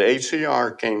Price of the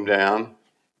ACR came down,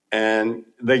 and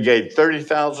they gave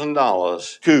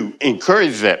 $30,000 to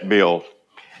encourage that bill.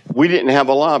 We didn't have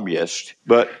a lobbyist,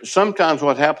 but sometimes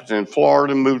what happens in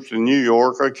Florida moves to New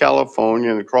York or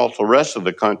California and across the rest of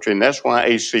the country, and that's why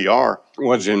ACR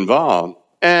was involved.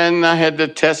 And I had to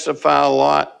testify a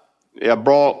lot. I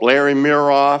brought Larry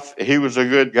Miroff. He was a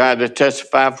good guy to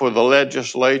testify for the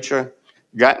legislature.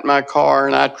 Got in my car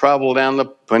and I traveled down the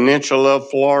peninsula of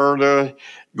Florida,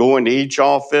 going to each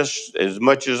office as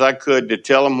much as I could to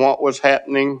tell them what was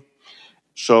happening.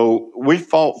 So we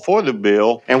fought for the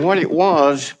bill. And what it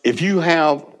was, if you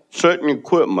have certain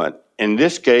equipment, in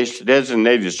this case,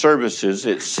 designated services,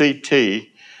 it's CT,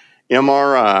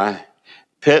 MRI,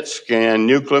 PET scan,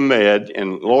 nuclear med,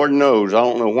 and Lord knows, I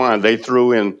don't know why, they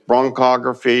threw in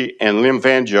bronchography and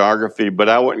lymphangiography, but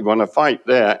I wasn't going to fight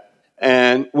that.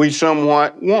 And we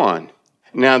somewhat won.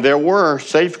 Now, there were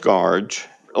safeguards,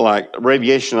 like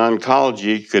radiation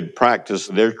oncology could practice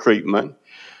their treatment.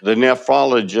 The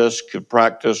nephrologists could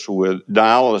practice with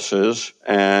dialysis,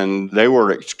 and they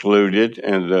were excluded,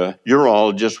 and the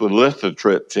urologists with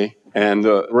lithotripsy, and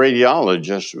the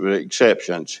radiologists with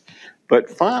exceptions. But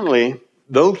finally,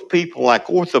 those people like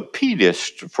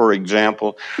orthopedists, for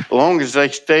example, as long as they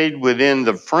stayed within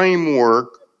the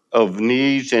framework of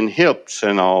knees and hips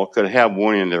and all, could have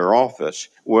one in their office.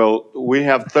 Well, we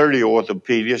have 30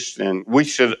 orthopedists, and we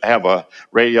should have a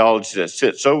radiologist that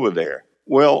sits over there.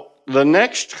 Well, the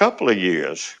next couple of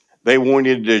years, they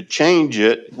wanted to change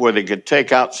it where they could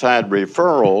take outside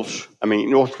referrals. I mean,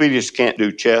 orthopedists can't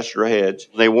do chest or heads.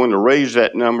 They wanted to raise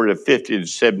that number to 50 to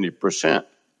 70%.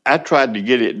 I tried to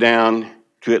get it down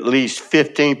to at least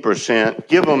 15%,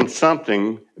 give them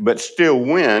something, but still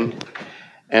win.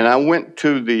 And I went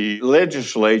to the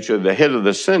legislature, the head of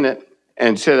the Senate,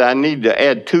 and said I need to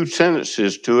add 2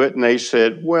 sentences to it. And they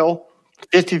said, well,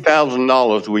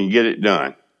 $50,000, we can get it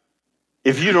done.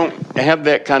 If you don't have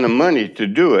that kind of money to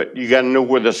do it, you got to know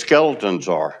where the skeletons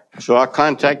are. So I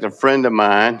contacted a friend of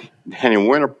mine down in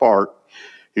Winter Park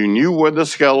who knew where the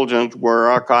skeletons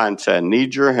were. I said, I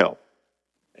need your help.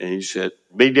 And he said,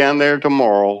 be down there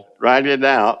tomorrow, write it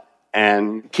out,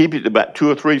 and keep it to about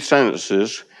 2 or 3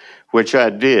 sentences, which I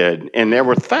did. And there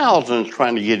were thousands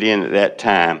trying to get in at that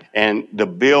time. And the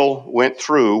bill went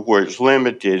through where it's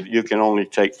limited. You can only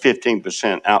take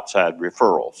 15% outside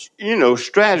referrals. You know,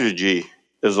 strategy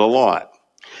is a lot.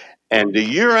 And the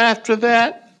year after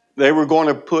that, they were going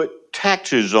to put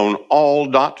taxes on all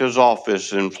doctors'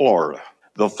 offices in Florida.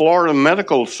 The Florida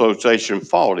Medical Association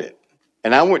fought it.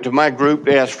 And I went to my group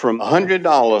to ask for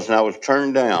 $100, and I was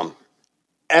turned down.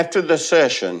 After the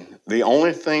session, the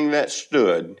only thing that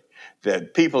stood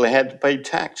that people that had to pay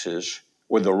taxes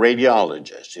were the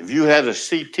radiologists. If you had a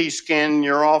CT scan in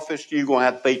your office, you're going to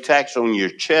have to pay tax on your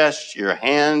chest, your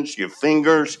hands, your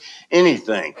fingers,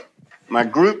 anything. My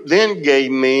group then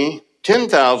gave me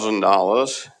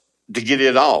 $10,000 to get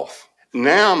it off.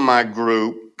 Now my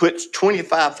group puts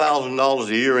 $25,000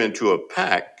 a year into a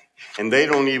PAC, and they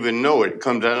don't even know it. It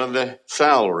comes out of the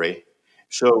salary.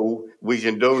 So we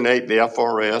can donate the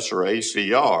FRS or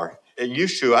ACR. It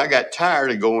used to, I got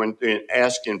tired of going and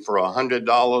asking for $100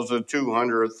 or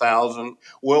 $200 or $1,000.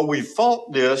 Well, we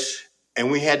fought this, and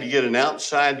we had to get an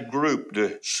outside group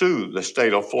to sue the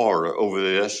state of Florida over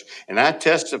this. And I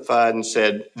testified and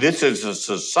said, this is a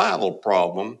societal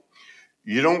problem.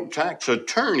 You don't tax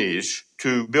attorneys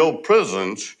to build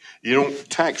prisons. You don't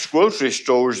tax grocery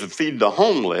stores to feed the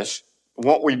homeless.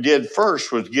 What we did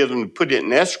first was get them to put it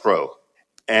in escrow.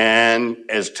 And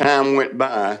as time went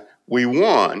by, we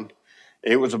won.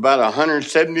 It was about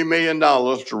 $170 million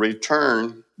to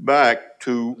return back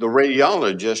to the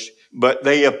radiologist, but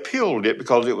they appealed it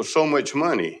because it was so much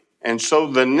money. And so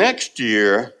the next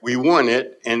year, we won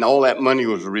it, and all that money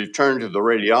was returned to the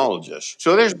radiologist.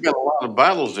 So there's been a lot of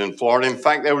battles in Florida. In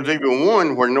fact, there was even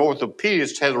one where an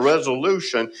orthopedist had a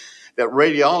resolution that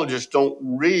radiologists don't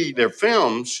read their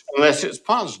films unless it's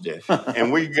positive.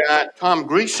 And we got Tom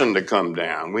Greason to come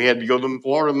down. We had to go to the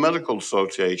Florida Medical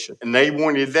Association, and they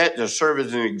wanted that to serve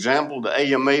as an example to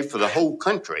AMA for the whole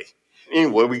country.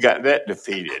 Anyway, we got that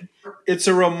defeated. It's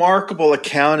a remarkable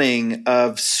accounting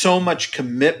of so much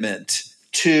commitment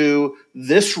to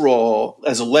this role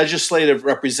as a legislative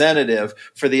representative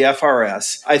for the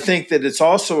FRS. I think that it's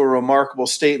also a remarkable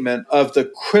statement of the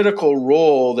critical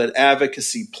role that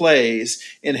advocacy plays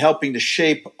in helping to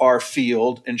shape our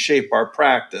field and shape our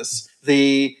practice.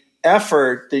 The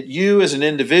effort that you as an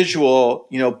individual,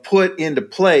 put into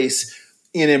place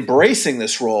in embracing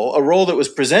this role, a role that was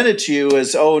presented to you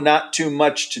as, not too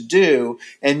much to do,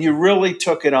 and you really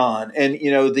took it on. And,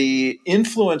 the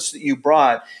influence that you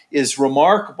brought is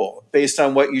remarkable based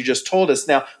on what you just told us.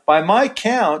 Now, by my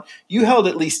count, you held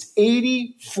at least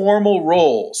 80 formal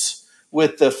roles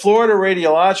with the Florida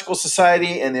Radiological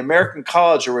Society and the American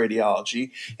College of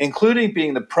Radiology, including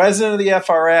being the president of the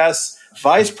FRS,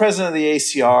 vice president of the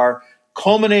ACR,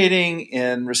 culminating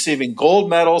in receiving gold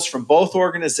medals from both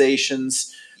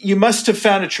organizations. You must have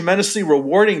found it tremendously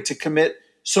rewarding to commit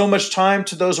so much time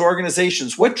to those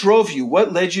organizations. What drove you?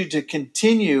 What led you to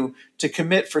continue to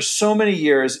commit for so many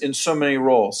years in so many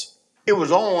roles? It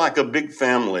was all like a big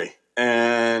family,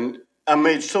 and I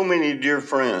made so many dear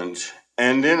friends.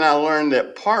 And then I learned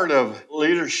that part of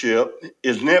leadership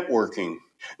is networking,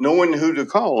 knowing who to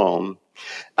call on.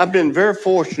 I've been very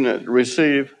fortunate to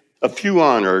receive a few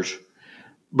honors,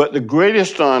 but the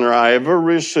greatest honor I ever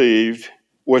received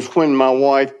was when my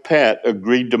wife, Pat,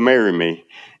 agreed to marry me.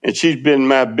 And she's been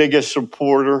my biggest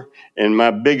supporter and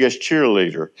my biggest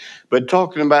cheerleader. But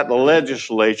talking about the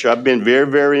legislature, I've been very,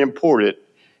 very important.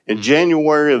 In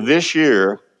January of this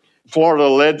year, Florida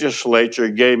legislature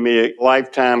gave me a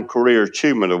Lifetime Career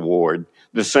Achievement Award,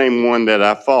 the same one that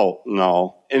I fought and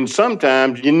all. And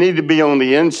sometimes you need to be on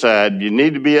the inside, you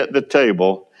need to be at the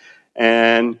table,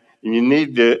 and you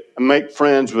need to make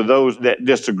friends with those that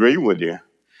disagree with you.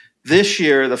 This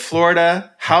year, the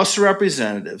Florida House of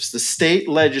Representatives, the state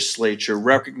legislature,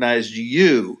 recognized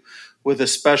you with a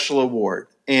special award.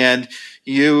 And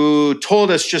you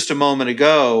told us just a moment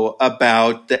ago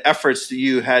about the efforts that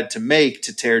you had to make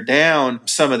to tear down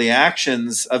some of the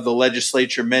actions of the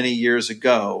legislature many years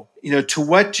ago. To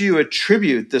what do you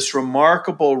attribute this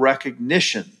remarkable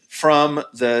recognition from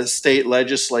the state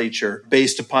legislature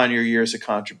based upon your years of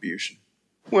contribution?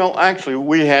 Well, actually,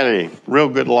 we had a real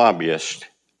good lobbyist.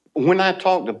 When I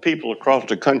talk to people across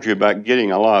the country about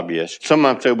getting a lobbyist, some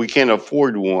of them say we can't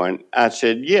afford one. I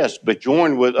said, yes, but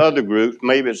join with other groups.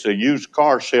 Maybe it's a used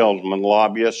car salesman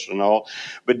lobbyist and all,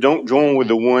 but don't join with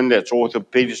the one that's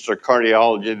orthopedist or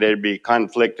cardiology. There'd be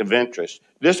conflict of interest.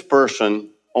 This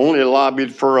person only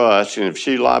lobbied for us, and if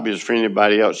she lobbies for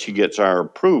anybody else, she gets our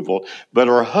approval. But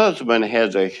her husband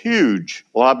has a huge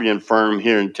lobbying firm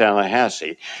here in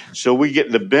Tallahassee, so we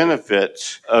get the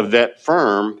benefits of that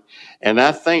firm. And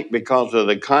I think because of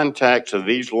the contacts of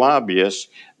these lobbyists,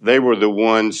 they were the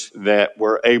ones that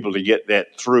were able to get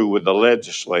that through with the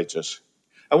legislatures.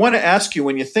 I want to ask you,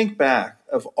 when you think back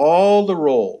of all the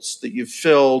roles that you've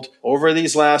filled over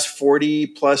these last 40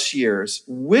 plus years,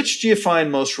 which do you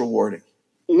find most rewarding?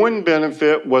 One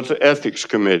benefit was the ethics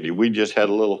committee. We just had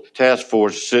a little task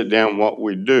force to sit down what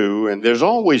we do. And there's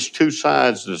always two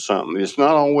sides to something. It's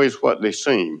not always what they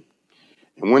seem.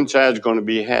 And one side's going to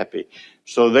be happy.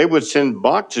 So they would send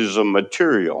boxes of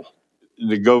material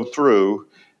to go through.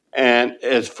 And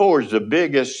as far as the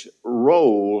biggest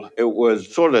role, it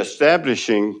was sort of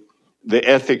establishing the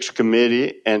ethics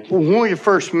committee. And when we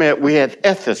first met, we had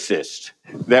ethicists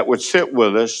that would sit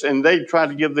with us, and they'd try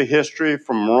to give the history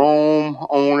from Rome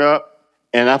on up.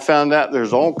 And I found out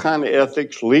there's all kind of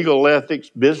ethics, legal ethics,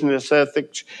 business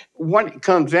ethics. What it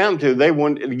comes down to, they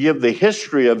wanted to give the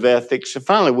history of ethics. And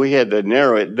finally, we had to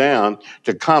narrow it down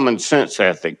to common sense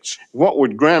ethics. What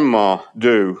would grandma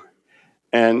do?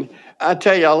 And I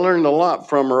tell you, I learned a lot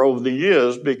from her over the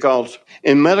years because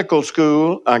in medical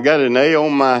school, I got an A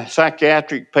on my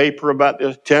psychiatric paper about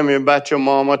this. Tell me about your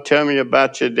mama, tell me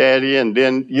about your daddy. And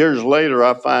then years later,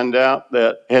 I find out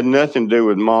that it had nothing to do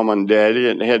with mama and daddy.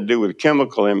 It had to do with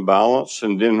chemical imbalance.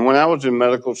 And then when I was in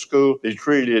medical school, they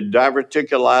treated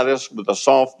diverticulitis with a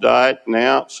soft diet.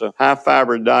 Now it's a high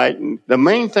fiber diet. And the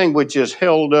main thing which has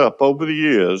held up over the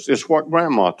years is what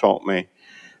grandma taught me.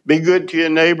 Be good to your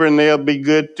neighbor and they'll be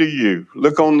good to you.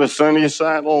 Look on the sunny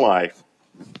side of life.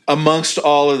 Amongst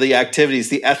all of the activities,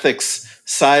 the ethics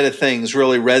side of things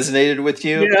really resonated with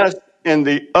you? Yes, and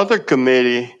the other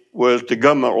committee was the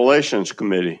Government Relations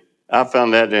Committee. I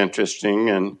found that interesting,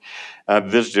 and I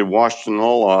visited Washington a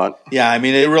lot. Yeah, I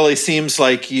mean, it really seems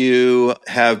like you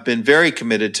have been very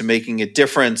committed to making a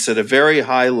difference at a very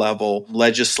high level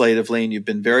legislatively, and you've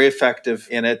been very effective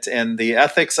in it. And the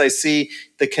ethics, I see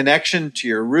the connection to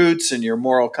your roots and your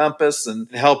moral compass and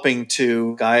helping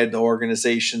to guide the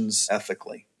organizations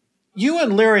ethically. You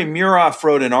and Larry Muroff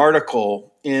wrote an article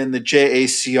in the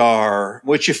JACR,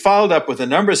 which you followed up with a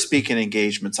number of speaking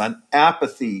engagements on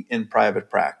apathy in private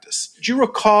practice. Did you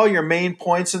recall your main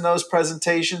points in those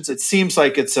presentations? It seems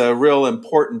like it's a real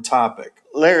important topic.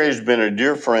 Larry's been a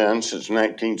dear friend since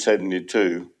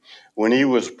 1972. When he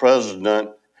was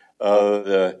president of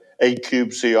the A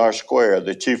Cube CR Square,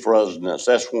 the chief residence,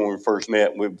 that's when we first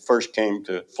met. We first came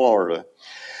to Florida.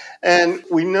 And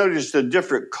we noticed a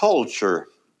different culture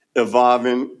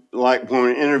evolving. Like when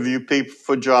we interview people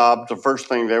for jobs, the first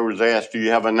thing they was asked, do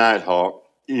you have a Nighthawk?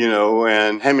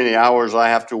 and how many hours I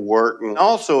have to work. And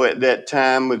also at that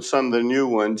time with some of the new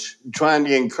ones, trying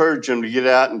to encourage them to get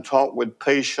out and talk with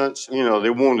patients. They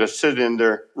wanted to sit in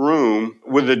their room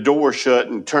with the door shut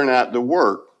and turn out the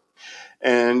work.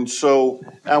 And so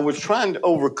I was trying to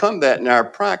overcome that in our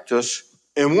practice.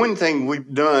 And one thing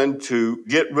we've done to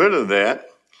get rid of that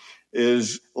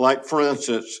is, like, for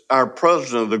instance, our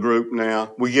president of the group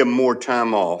now, we give him more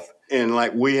time off. And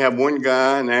like, we have one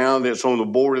guy now that's on the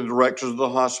board of directors of the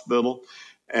hospital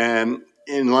and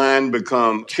in line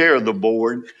become chair of the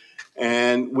board.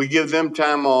 And we give them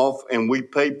time off and we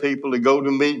pay people to go to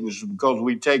meetings because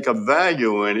we take a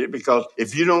value in it. Because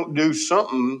if you don't do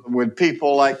something with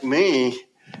people like me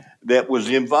that was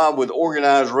involved with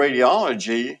organized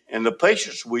radiology and the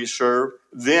patients we serve,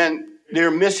 then they're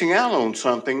missing out on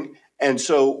something. And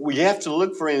so we have to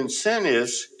look for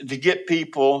incentives to get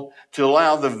people to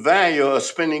allow the value of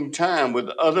spending time with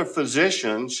other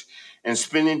physicians and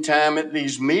spending time at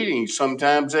these meetings,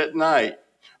 sometimes at night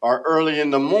or early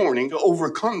in the morning, to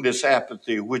overcome this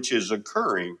apathy which is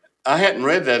occurring. I hadn't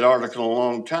read that article in a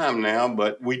long time now,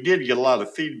 but we did get a lot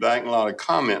of feedback and a lot of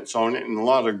comments on it and a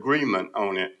lot of agreement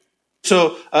on it.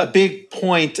 So a big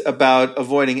point about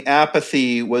avoiding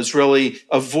apathy was really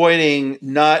avoiding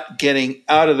not getting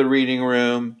out of the reading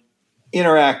room,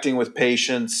 interacting with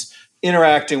patients,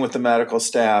 interacting with the medical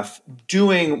staff,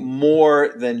 doing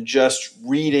more than just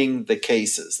reading the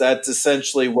cases. That's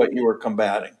essentially what you were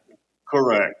combating.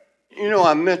 Correct.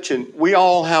 I mentioned we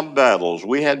all have battles.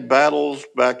 We had battles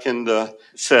back in the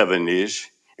 70s.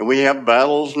 And we have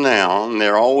battles now, and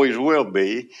there always will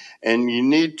be, and you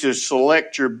need to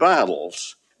select your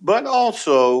battles. But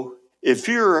also, if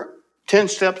you're 10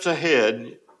 steps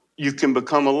ahead, you can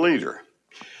become a leader.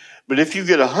 But if you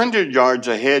get 100 yards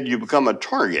ahead, you become a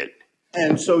target.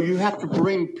 And so you have to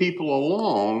bring people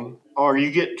along, or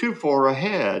you get too far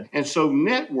ahead. And so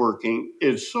networking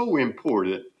is so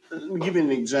important. Let me give you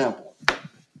an example.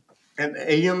 At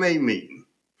the AMA meeting,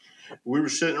 we were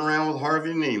sitting around with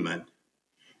Harvey Neiman,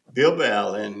 Bill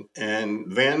Ballin, and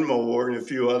Van Moore, and a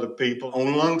few other people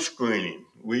on lung screening.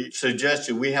 We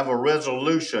suggested we have a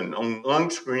resolution on lung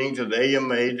screening to the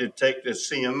AMA to take to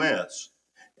CMS.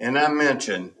 And I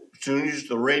mentioned, as soon as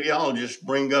the radiologists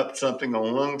bring up something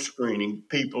on lung screening,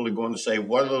 people are going to say,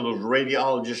 what are those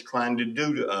radiologists trying to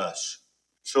do to us?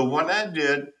 So what I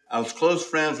did, I was close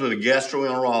friends with a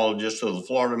gastroenterologist of the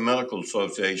Florida Medical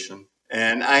Association.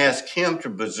 And I asked him to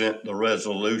present the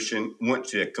resolution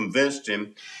once it convinced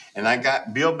him. And I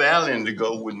got Bill Ballin to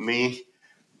go with me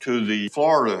to the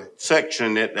Florida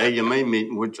section at the AMA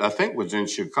meeting, which I think was in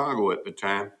Chicago at the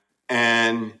time.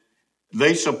 And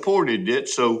they supported it.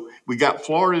 So we got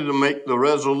Florida to make the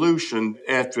resolution.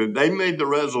 After they made the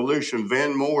resolution,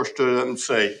 Van Moore stood up and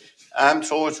said, I'm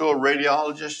so-and-so a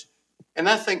radiologist. And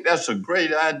I think that's a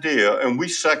great idea. And we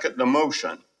second the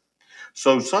motion.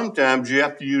 So sometimes you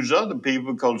have to use other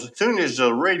people, because as soon as a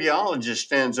radiologist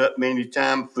stands up, many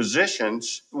times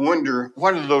physicians wonder,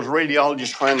 what are those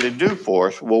radiologists trying to do for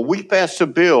us? Well, we passed a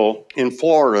bill in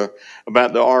Florida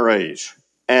about the RAs.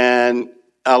 And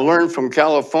I learned from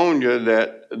California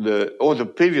that the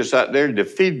orthopedists out there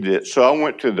defeated it. So I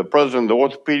went to the president of the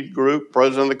orthopedic group,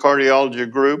 president of the cardiology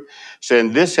group,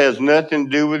 saying this has nothing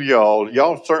to do with y'all.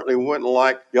 Y'all certainly wouldn't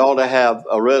like y'all to have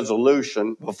a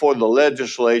resolution before the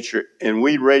legislature, and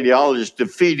we radiologists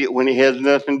defeat it when it has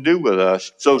nothing to do with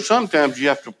us. So sometimes you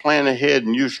have to plan ahead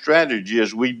and use strategy,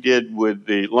 as we did with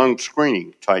the lung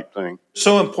screening type thing.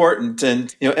 So important,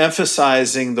 and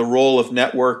emphasizing the role of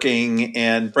networking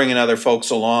and bringing other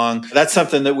folks along. That's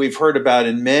something that we've heard about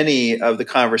in many of the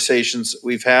conversations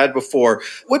we've had before.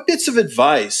 What bits of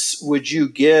advice would you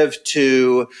give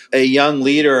to a young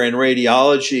leader in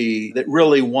radiology that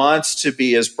really wants to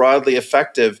be as broadly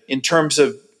effective in terms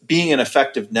of being an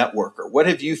effective networker? What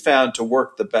have you found to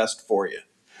work the best for you?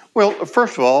 Well,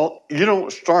 first of all, you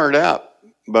don't start out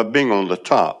by being on the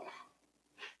top.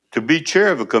 To be chair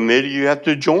of a committee, you have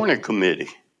to join a committee.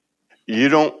 You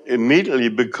don't immediately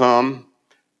become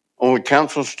on a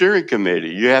council steering committee.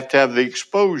 You have to have the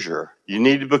exposure. You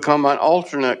need to become an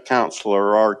alternate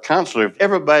counselor or counselor.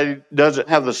 Everybody doesn't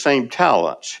have the same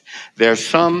talents. There's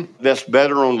some that's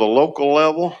better on the local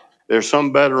level. There's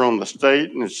some better on the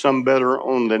state, and there's some better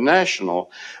on the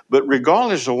national. But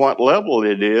regardless of what level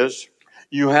it is,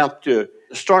 you have to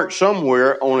start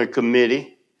somewhere on a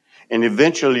committee, and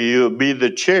eventually you'll be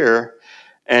the chair,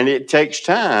 and it takes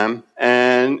time,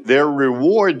 and there are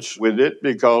rewards with it,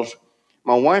 because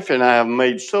my wife and I have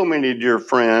made so many dear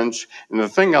friends, and the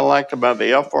thing I liked about the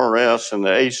FRS and the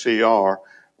ACR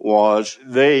was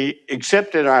they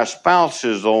accepted our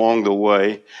spouses along the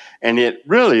way, and it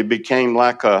really became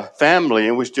like a family,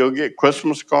 and we still get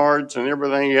Christmas cards and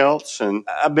everything else, and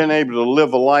I've been able to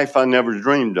live a life I never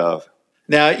dreamed of.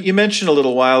 Now, you mentioned a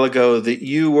little while ago that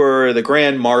you were the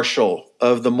Grand Marshal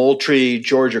of the Moultrie,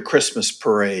 Georgia Christmas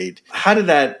Parade. How did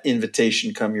that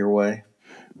invitation come your way?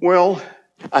 Well,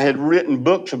 I had written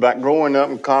books about growing up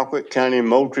in Colquitt County,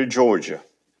 Moultrie, Georgia.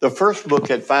 The first book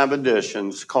had 5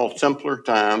 editions called Simpler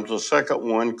Times, the second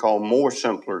one called More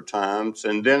Simpler Times,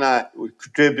 and then I was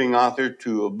contributing author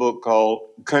to a book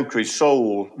called Country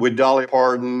Soul with Dolly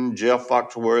Parton, Jeff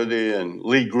Foxworthy, and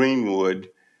Lee Greenwood.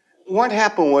 What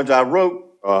happened was I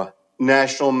wrote a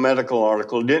national medical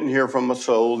article, didn't hear from a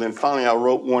soul. Then finally I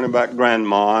wrote one about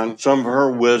Grandma and some of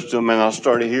her wisdom, and I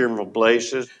started hearing from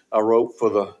places. I wrote for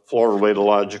the Florida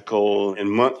Radiological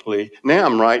and Monthly. Now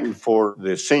I'm writing for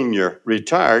the Senior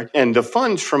Retired, and the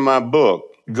funds from my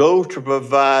book go to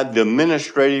provide the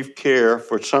administrative care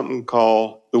for something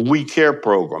called the We Care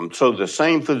program. So the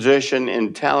same physician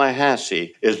in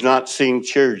Tallahassee is not seeing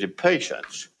charity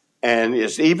patients. And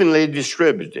it's evenly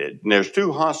distributed. And there's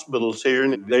 2 hospitals here,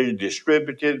 and they're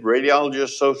distributed, radiology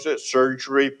associate,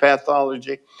 surgery,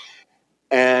 pathology.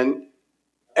 And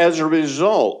as a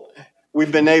result,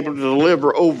 we've been able to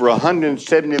deliver over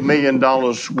 $170 million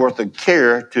worth of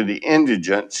care to the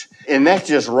indigents. And that's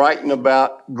just writing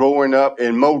about growing up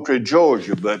in Moultrie,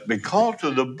 Georgia. But because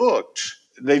of the books,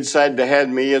 they decided to have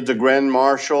me as the Grand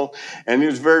Marshal, and it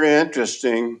was very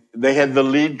interesting. They had the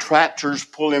lead tractors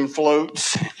pulling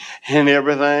floats and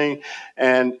everything,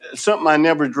 and something I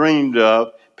never dreamed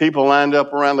of. People lined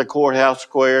up around the courthouse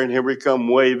square, and here we come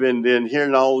waving, then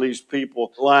hearing all these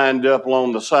people lined up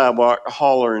along the sidewalk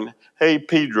hollering, "Hey,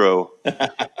 Pedro,"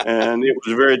 and it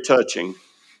was very touching.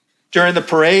 During the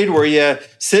parade, were you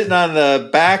sitting on the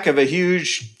back of a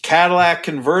huge Cadillac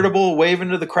convertible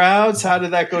waving to the crowds? How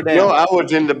did that go down? No, I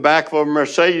was in the back of a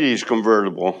Mercedes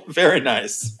convertible. Very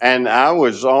nice. And I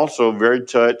was also very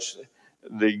touched.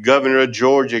 The governor of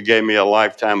Georgia gave me a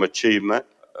Lifetime Achievement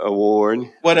Award.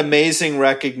 What amazing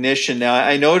recognition. Now,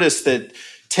 I noticed that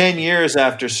 10 years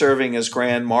after serving as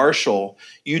Grand Marshal,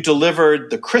 you delivered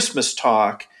the Christmas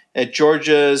talk at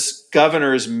Georgia's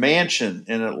governor's mansion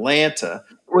in Atlanta.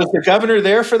 Was the governor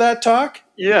there for that talk?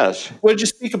 Yes. What did you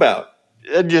speak about?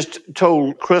 I just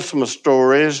told Christmas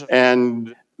stories,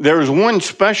 and there was one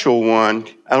special one.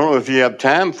 I don't know if you have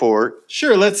time for it.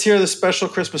 Sure, let's hear the special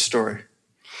Christmas story.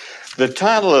 The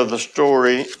title of the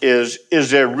story is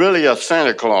There Really a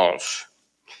Santa Claus?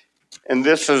 And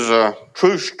this is a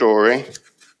true story.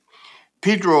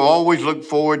 Pedro always looked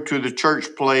forward to the church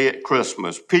play at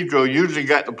Christmas. Pedro usually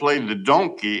got to play the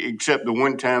donkey, except the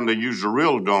one time they used a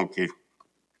real donkey.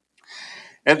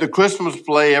 At the Christmas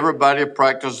play, everybody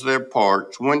practiced their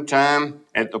parts. One time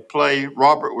at the play,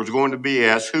 Robert was going to be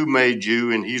asked, "Who made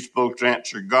you?" and he's supposed to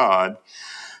answer, "God."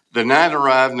 The night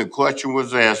arrived and the question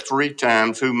was asked 3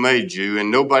 times, "Who made you?" and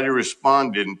nobody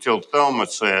responded until Thelma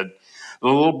said, "The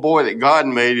little boy that God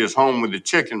made is home with the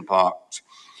chicken pox."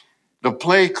 The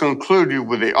play concluded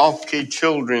with the off-key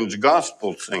children's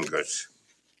gospel singers.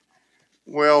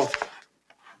 Well,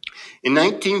 in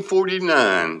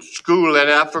 1949, school let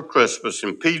out for Christmas,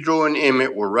 and Pedro and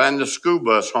Emmett were riding the school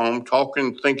bus home talking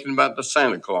and thinking about the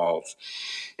Santa Claus.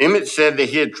 Emmett said that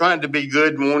he had tried to be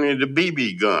good and wanted a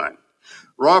BB gun.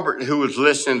 Robert, who was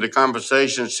listening to the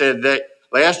conversation, said that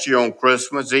last year on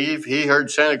Christmas Eve, he heard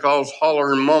Santa Claus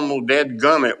holler and mumble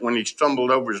 "dadgummit" when he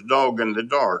stumbled over his dog in the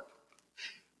dark.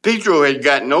 Pedro had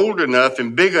gotten old enough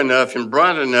and big enough and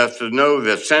bright enough to know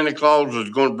that Santa Claus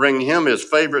was going to bring him his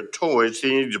favorite toys.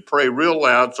 He needed to pray real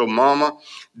loud so Mama,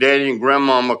 Daddy, and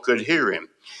Grandmama could hear him.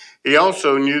 He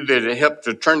also knew that it helped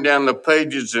to turn down the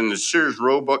pages in the Sears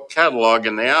Roebuck catalog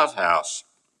in the outhouse.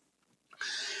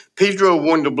 Pedro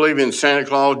wanted to believe in Santa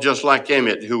Claus just like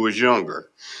Emmett, who was younger.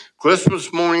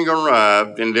 Christmas morning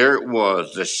arrived, and there it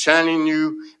was, the shiny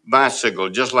new bicycle,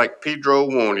 just like Pedro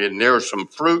wanted. And there was some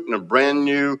fruit and a brand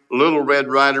new Little Red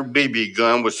Ryder BB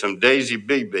gun with some Daisy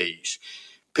BBs.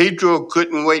 Pedro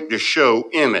couldn't wait to show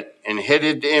Emmett and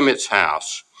headed to Emmett's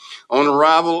house. On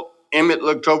arrival, Emmett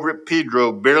looked over at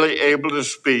Pedro, barely able to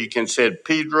speak, and said,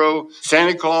 "Pedro,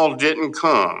 Santa Claus didn't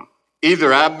come.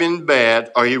 Either I've been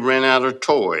bad or he ran out of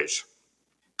toys."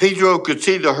 Pedro could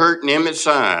see the hurt in Emmett's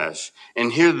eyes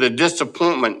and hear the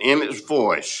disappointment in Emmett's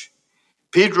voice.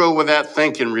 Pedro, without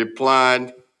thinking,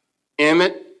 replied,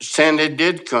 "Emmett, Santa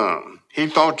did come. He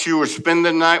thought you would spend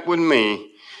the night with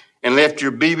me and left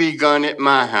your BB gun at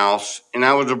my house, and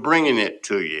I was bringing it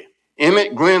to you."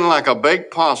 Emmett grinned like a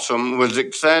baked possum, was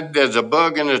excited as a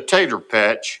bug in a tater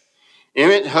patch.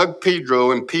 Emmett hugged Pedro,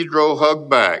 and Pedro hugged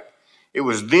back. It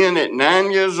was then at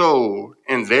 9 years old,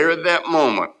 and there at that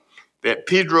moment, that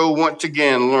Pedro once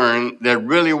again learned there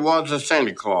really was a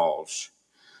Santa Claus.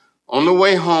 On the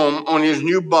way home on his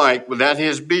new bike without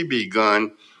his BB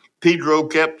gun, Pedro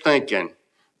kept thinking,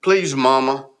 "Please,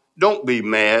 Mama, don't be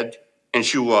mad." And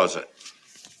she wasn't.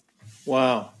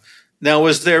 Wow. Now,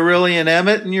 was there really an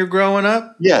Emmett in your growing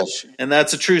up? Yes. And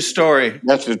that's a true story.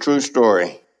 That's a true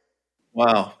story.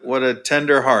 Wow. What a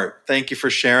tender heart. Thank you for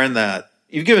sharing that.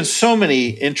 You've given so many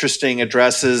interesting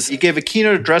addresses. You gave a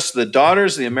keynote address to the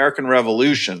Daughters of the American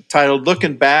Revolution titled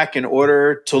Looking Back in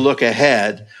Order to Look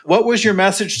Ahead. What was your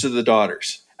message to the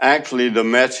daughters? Actually, the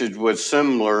message was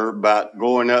similar about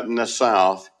growing up in the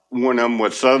South. One of them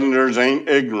was Southerners ain't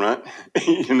ignorant.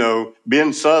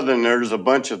 Being Southerners, a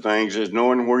bunch of things is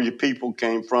knowing where your people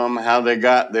came from, how they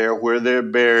got there, where they're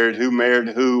buried, who married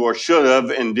who, or should have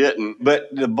and didn't. But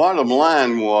the bottom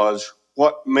line was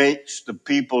what makes the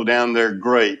people down there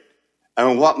great.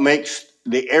 And what makes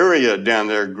the area down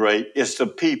there great is the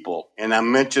people. And I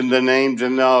mentioned the names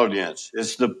in the audience.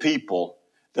 It's the people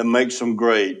that makes them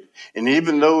great. And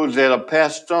even those that are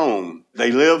passed on,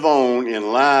 they live on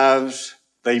in lives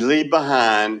they leave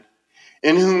behind,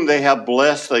 in whom they have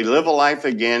blessed. They live a life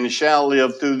again and shall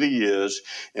live through the years.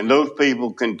 And those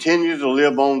people continue to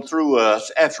live on through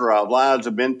us after our lives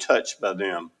have been touched by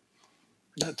them.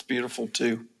 That's beautiful,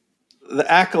 too. The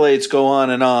accolades go on,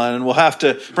 and we'll have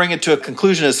to bring it to a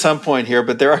conclusion at some point here,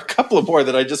 but there are a couple of more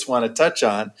that I just want to touch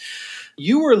on.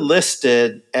 You were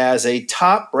listed as a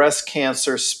top breast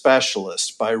cancer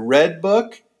specialist by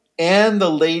Redbook and the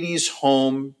Ladies'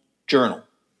 Home Journal.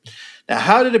 Now,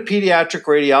 how did a pediatric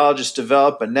radiologist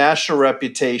develop a national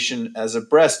reputation as a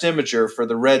breast imager for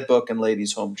the Redbook and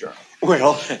Ladies' Home Journal?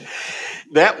 Well,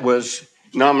 that was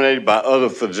nominated by other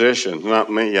physicians,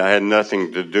 not me. I had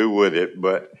nothing to do with it.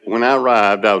 But when I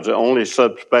arrived, I was the only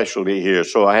subspecialty here,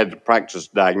 so I had to practice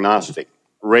diagnostic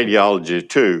radiology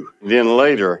too. Then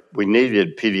later, we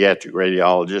needed pediatric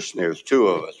radiologists, and there was two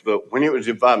of us. But when it was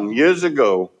developed years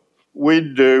ago,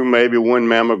 we'd do maybe one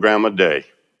mammogram a day.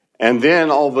 And then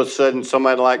all of a sudden,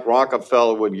 somebody like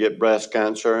Rockefeller would get breast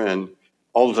cancer, and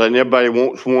all of a sudden everybody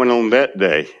wants one on that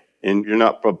day, and you're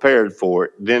not prepared for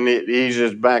it. Then it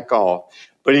eases back off.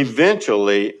 But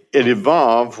eventually, it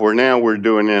evolved where now we're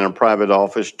doing in a private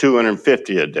office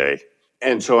 250 a day.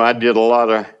 And so I did a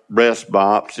lot of breast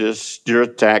biopsies,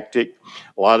 stereotactic,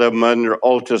 a lot of them under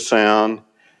ultrasound,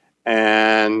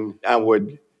 and I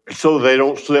would, so they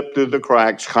don't slip through the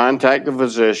cracks, contact the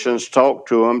physicians, talk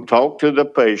to them, talk to the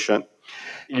patient.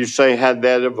 You say, how'd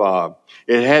that evolve?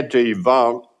 It had to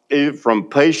evolve either from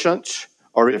patients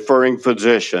or referring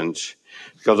physicians,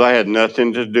 because I had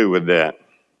nothing to do with that.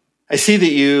 I see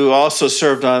that you also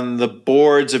served on the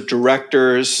boards of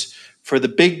directors for the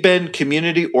Big Bend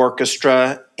Community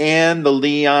Orchestra and the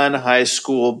Leon High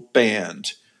School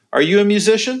Band. Are you a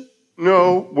musician?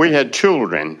 No, we had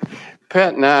children.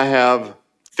 Pat and I have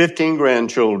 15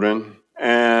 grandchildren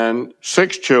and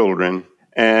 6 children,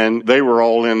 and they were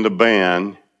all in the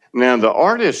band. Now, the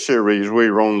artist series,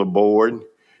 we were on the board.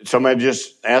 Somebody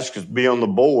just asked us to be on the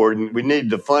board, and we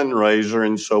needed the fundraiser,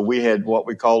 and so we had what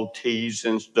we called teas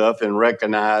and stuff and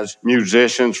recognized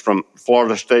musicians from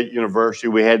Florida State University.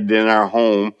 We had it in our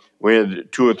home. We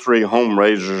had 2 or 3 home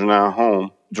raisers in our home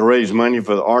to raise money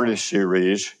for the artist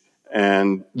series,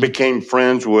 and became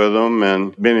friends with them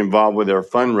and been involved with their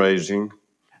fundraising.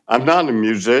 I'm not a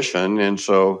musician, and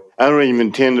so I don't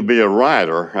even tend to be a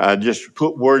writer. I just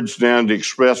put words down to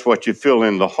express what you feel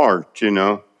in the heart,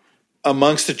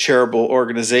 Amongst the charitable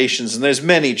organizations, and there's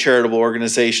many charitable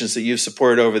organizations that you've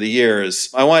supported over the years,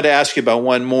 I wanted to ask you about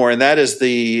one more, and that is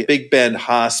the Big Bend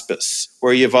Hospice,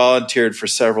 where you volunteered for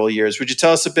several years. Would you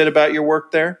tell us a bit about your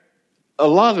work there? A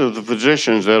lot of the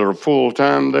physicians that are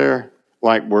full-time there,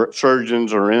 like we're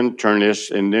surgeons or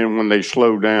internists, and then when they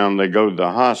slow down, they go to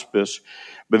the hospice.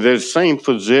 But there's the same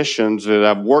physicians that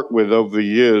I've worked with over the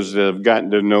years that have gotten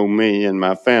to know me and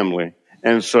my family.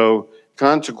 And so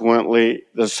consequently,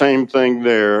 the same thing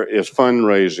there is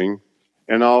fundraising.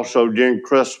 And also during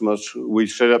Christmas, we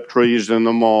set up trees in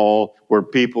the mall where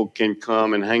people can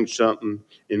come and hang something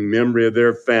in memory of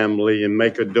their family and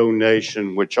make a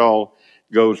donation, which all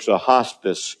goes to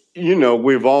hospice.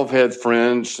 We've all had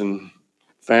friends and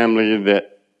family that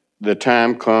the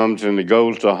time comes and it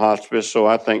goes to hospice, so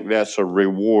I think that's a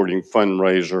rewarding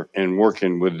fundraiser in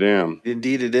working with them.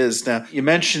 Indeed it is. Now, you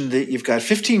mentioned that you've got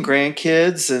 15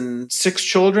 grandkids and 6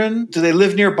 children. Do they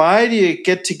live nearby? Do you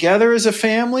get together as a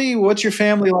family? What's your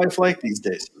family life like these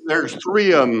days? There's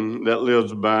 3 of them that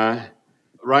lives by.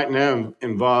 Right now, I'm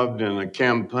involved in a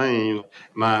campaign.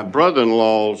 My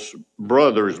brother-in-law's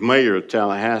brother is mayor of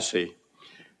Tallahassee,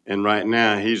 And right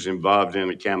now he's involved in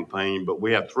a campaign. But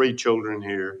we have 3 children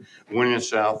here, one in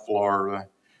South Florida,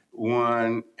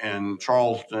 one in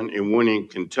Charleston, and one in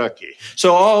Kentucky.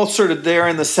 So all sort of there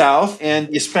in the South,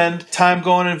 and you spend time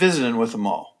going and visiting with them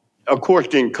all. Of course,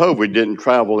 during COVID, we didn't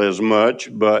travel as much,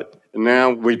 but now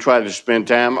we try to spend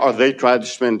time, or they try to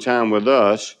spend time with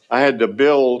us. I had to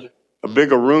build a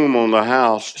bigger room on the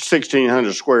house,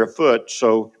 1,600 square foot,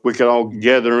 so we could all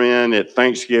gather in at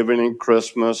Thanksgiving and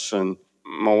Christmas, and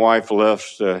my wife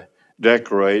loves to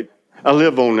decorate. I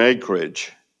live on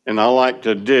acreage, and I like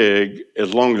to dig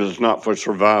as long as it's not for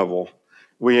survival.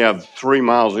 We have 3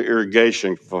 miles of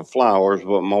irrigation for flowers,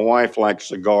 but my wife likes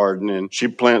to garden, and she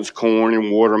plants corn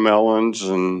and watermelons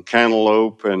and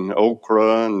cantaloupe and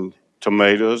okra and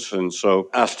tomatoes, and so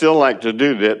I still like to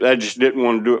do that. I just didn't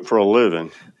want to do it for a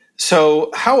living. So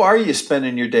how are you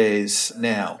spending your days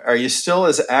now? Are you still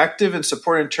as active in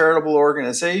supporting charitable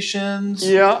organizations?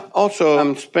 Yeah, also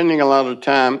I'm spending a lot of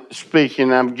time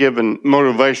speaking. I'm giving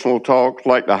motivational talks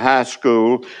like the high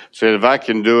school. Said if I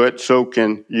can do it, so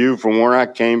can you from where I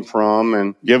came from,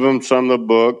 and give them some of the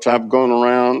books. I've gone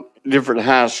around different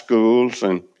high schools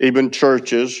and even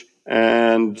churches.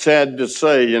 And sad to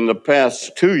say, in the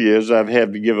past 2 years, I've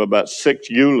had to give about 6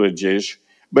 eulogies.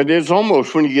 But it's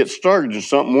almost when you get started in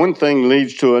something, one thing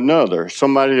leads to another.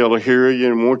 Somebody will hear you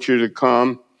and want you to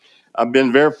come. I've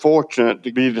been very fortunate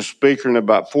to be the speaker in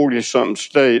about 40-something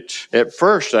states. At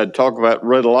first, I'd talk about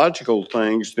radiological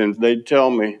things, then they'd tell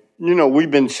me,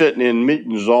 we've been sitting in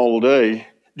meetings all day.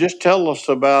 Just tell us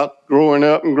about growing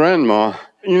up in Grandma.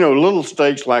 Little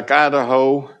states like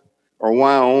Idaho or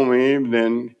Wyoming,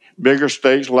 then bigger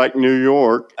states like New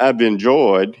York, I've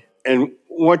enjoyed. And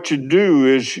what you do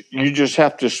is you just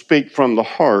have to speak from the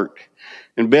heart,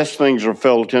 and best things are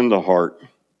felt in the heart.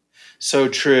 So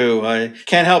true. I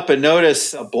can't help but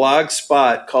notice a blog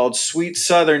spot called Sweet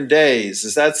Southern Days.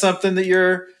 Is that something that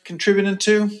you're contributing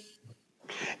to?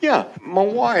 Yeah, my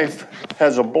wife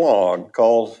has a blog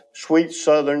called Sweet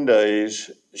Southern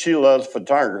Days. She loves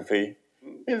photography.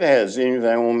 It has anything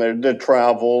on there, the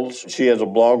travels. She has a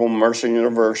blog on Mercer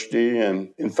University,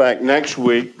 and in fact, next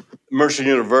week, Mercer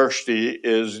University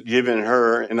is giving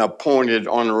her an appointed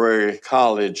honorary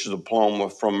college diploma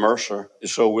from Mercer.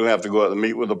 So we'll have to go out and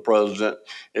meet with the president.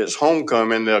 It's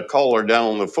homecoming. They'll call her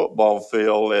down on the football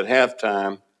field at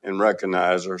halftime and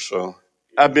recognize her. So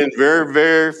I've been very,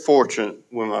 very fortunate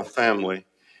with my family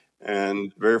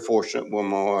and very fortunate with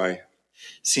my wife.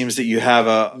 Seems that you have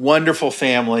a wonderful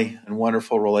family and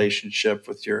wonderful relationship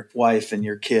with your wife and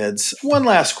your kids. One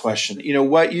last question.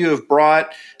 What you have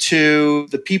brought to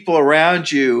the people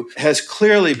around you has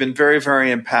clearly been very,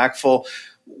 very impactful.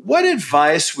 What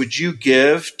advice would you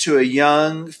give to a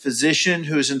young physician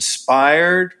who's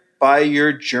inspired by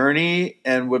your journey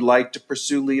and would like to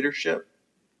pursue leadership?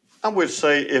 I would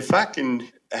say if I can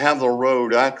have the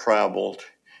road I traveled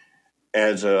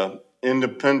as an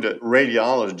independent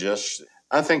radiologist,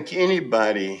 I think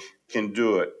anybody can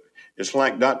do it. It's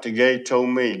like Dr. Gay told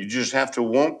me, you just have to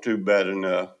want to bad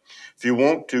enough. If you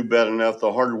want to bad enough,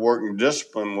 the hard work and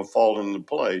discipline will fall into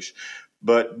place.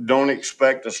 But don't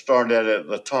expect to start out at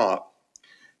the top.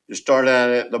 You start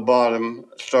out at the bottom,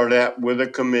 start out with a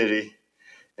committee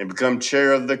and become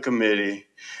chair of the committee.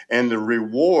 And the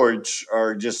rewards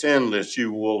are just endless.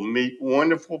 You will meet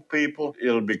wonderful people.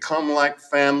 It'll become like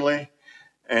family.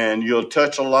 And you'll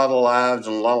touch a lot of lives,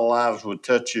 and a lot of lives will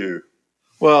touch you.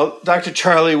 Well, Dr.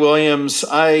 Charlie Williams,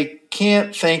 I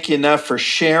can't thank you enough for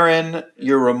sharing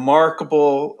your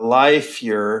remarkable life,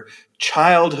 your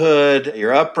childhood,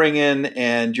 your upbringing,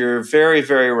 and your very,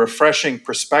 very refreshing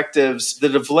perspectives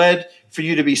that have led for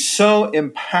you to be so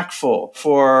impactful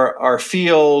for our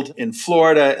field in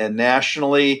Florida and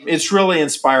nationally. It's really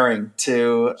inspiring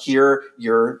to hear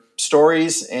your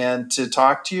stories and to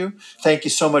talk to you. Thank you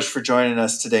so much for joining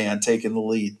us today on Taking the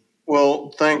Lead.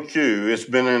 Well, thank you. It's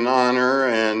been an honor,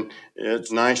 and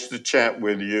it's nice to chat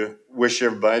with you. Wish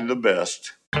everybody the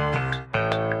best.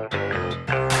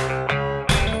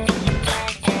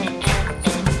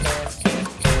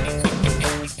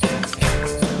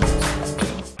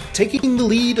 Taking the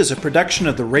Lead is a production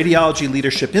of the Radiology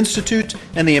Leadership Institute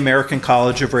and the American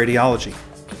College of Radiology.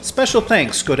 Special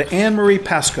thanks go to Anne-Marie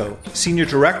Pasco, Senior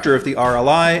Director of the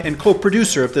RLI and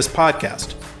co-producer of this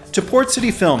podcast, to Port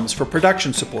City Films for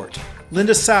production support,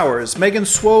 Linda Sowers, Megan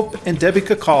Swope, and Debbie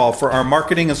Cacall for our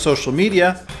marketing and social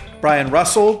media, Brian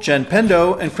Russell, Jen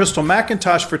Pendo, and Crystal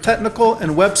McIntosh for technical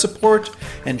and web support,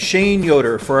 and Shane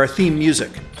Yoder for our theme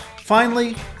music.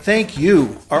 Finally, thank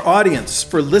you, our audience,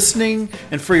 for listening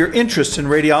and for your interest in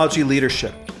radiology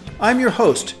leadership. I'm your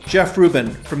host, Jeff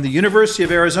Rubin, from the University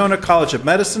of Arizona College of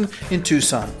Medicine in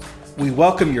Tucson. We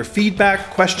welcome your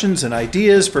feedback, questions, and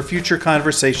ideas for future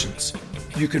conversations.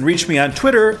 You can reach me on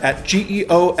Twitter at GEOFFRUBIN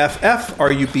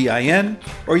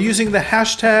or using the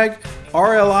hashtag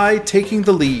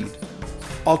RLITakingTheLead.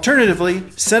 Alternatively,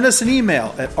 send us an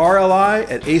email at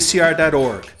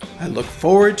rli@acr.org. I look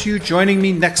forward to you joining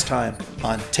me next time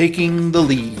on Taking the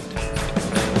Lead.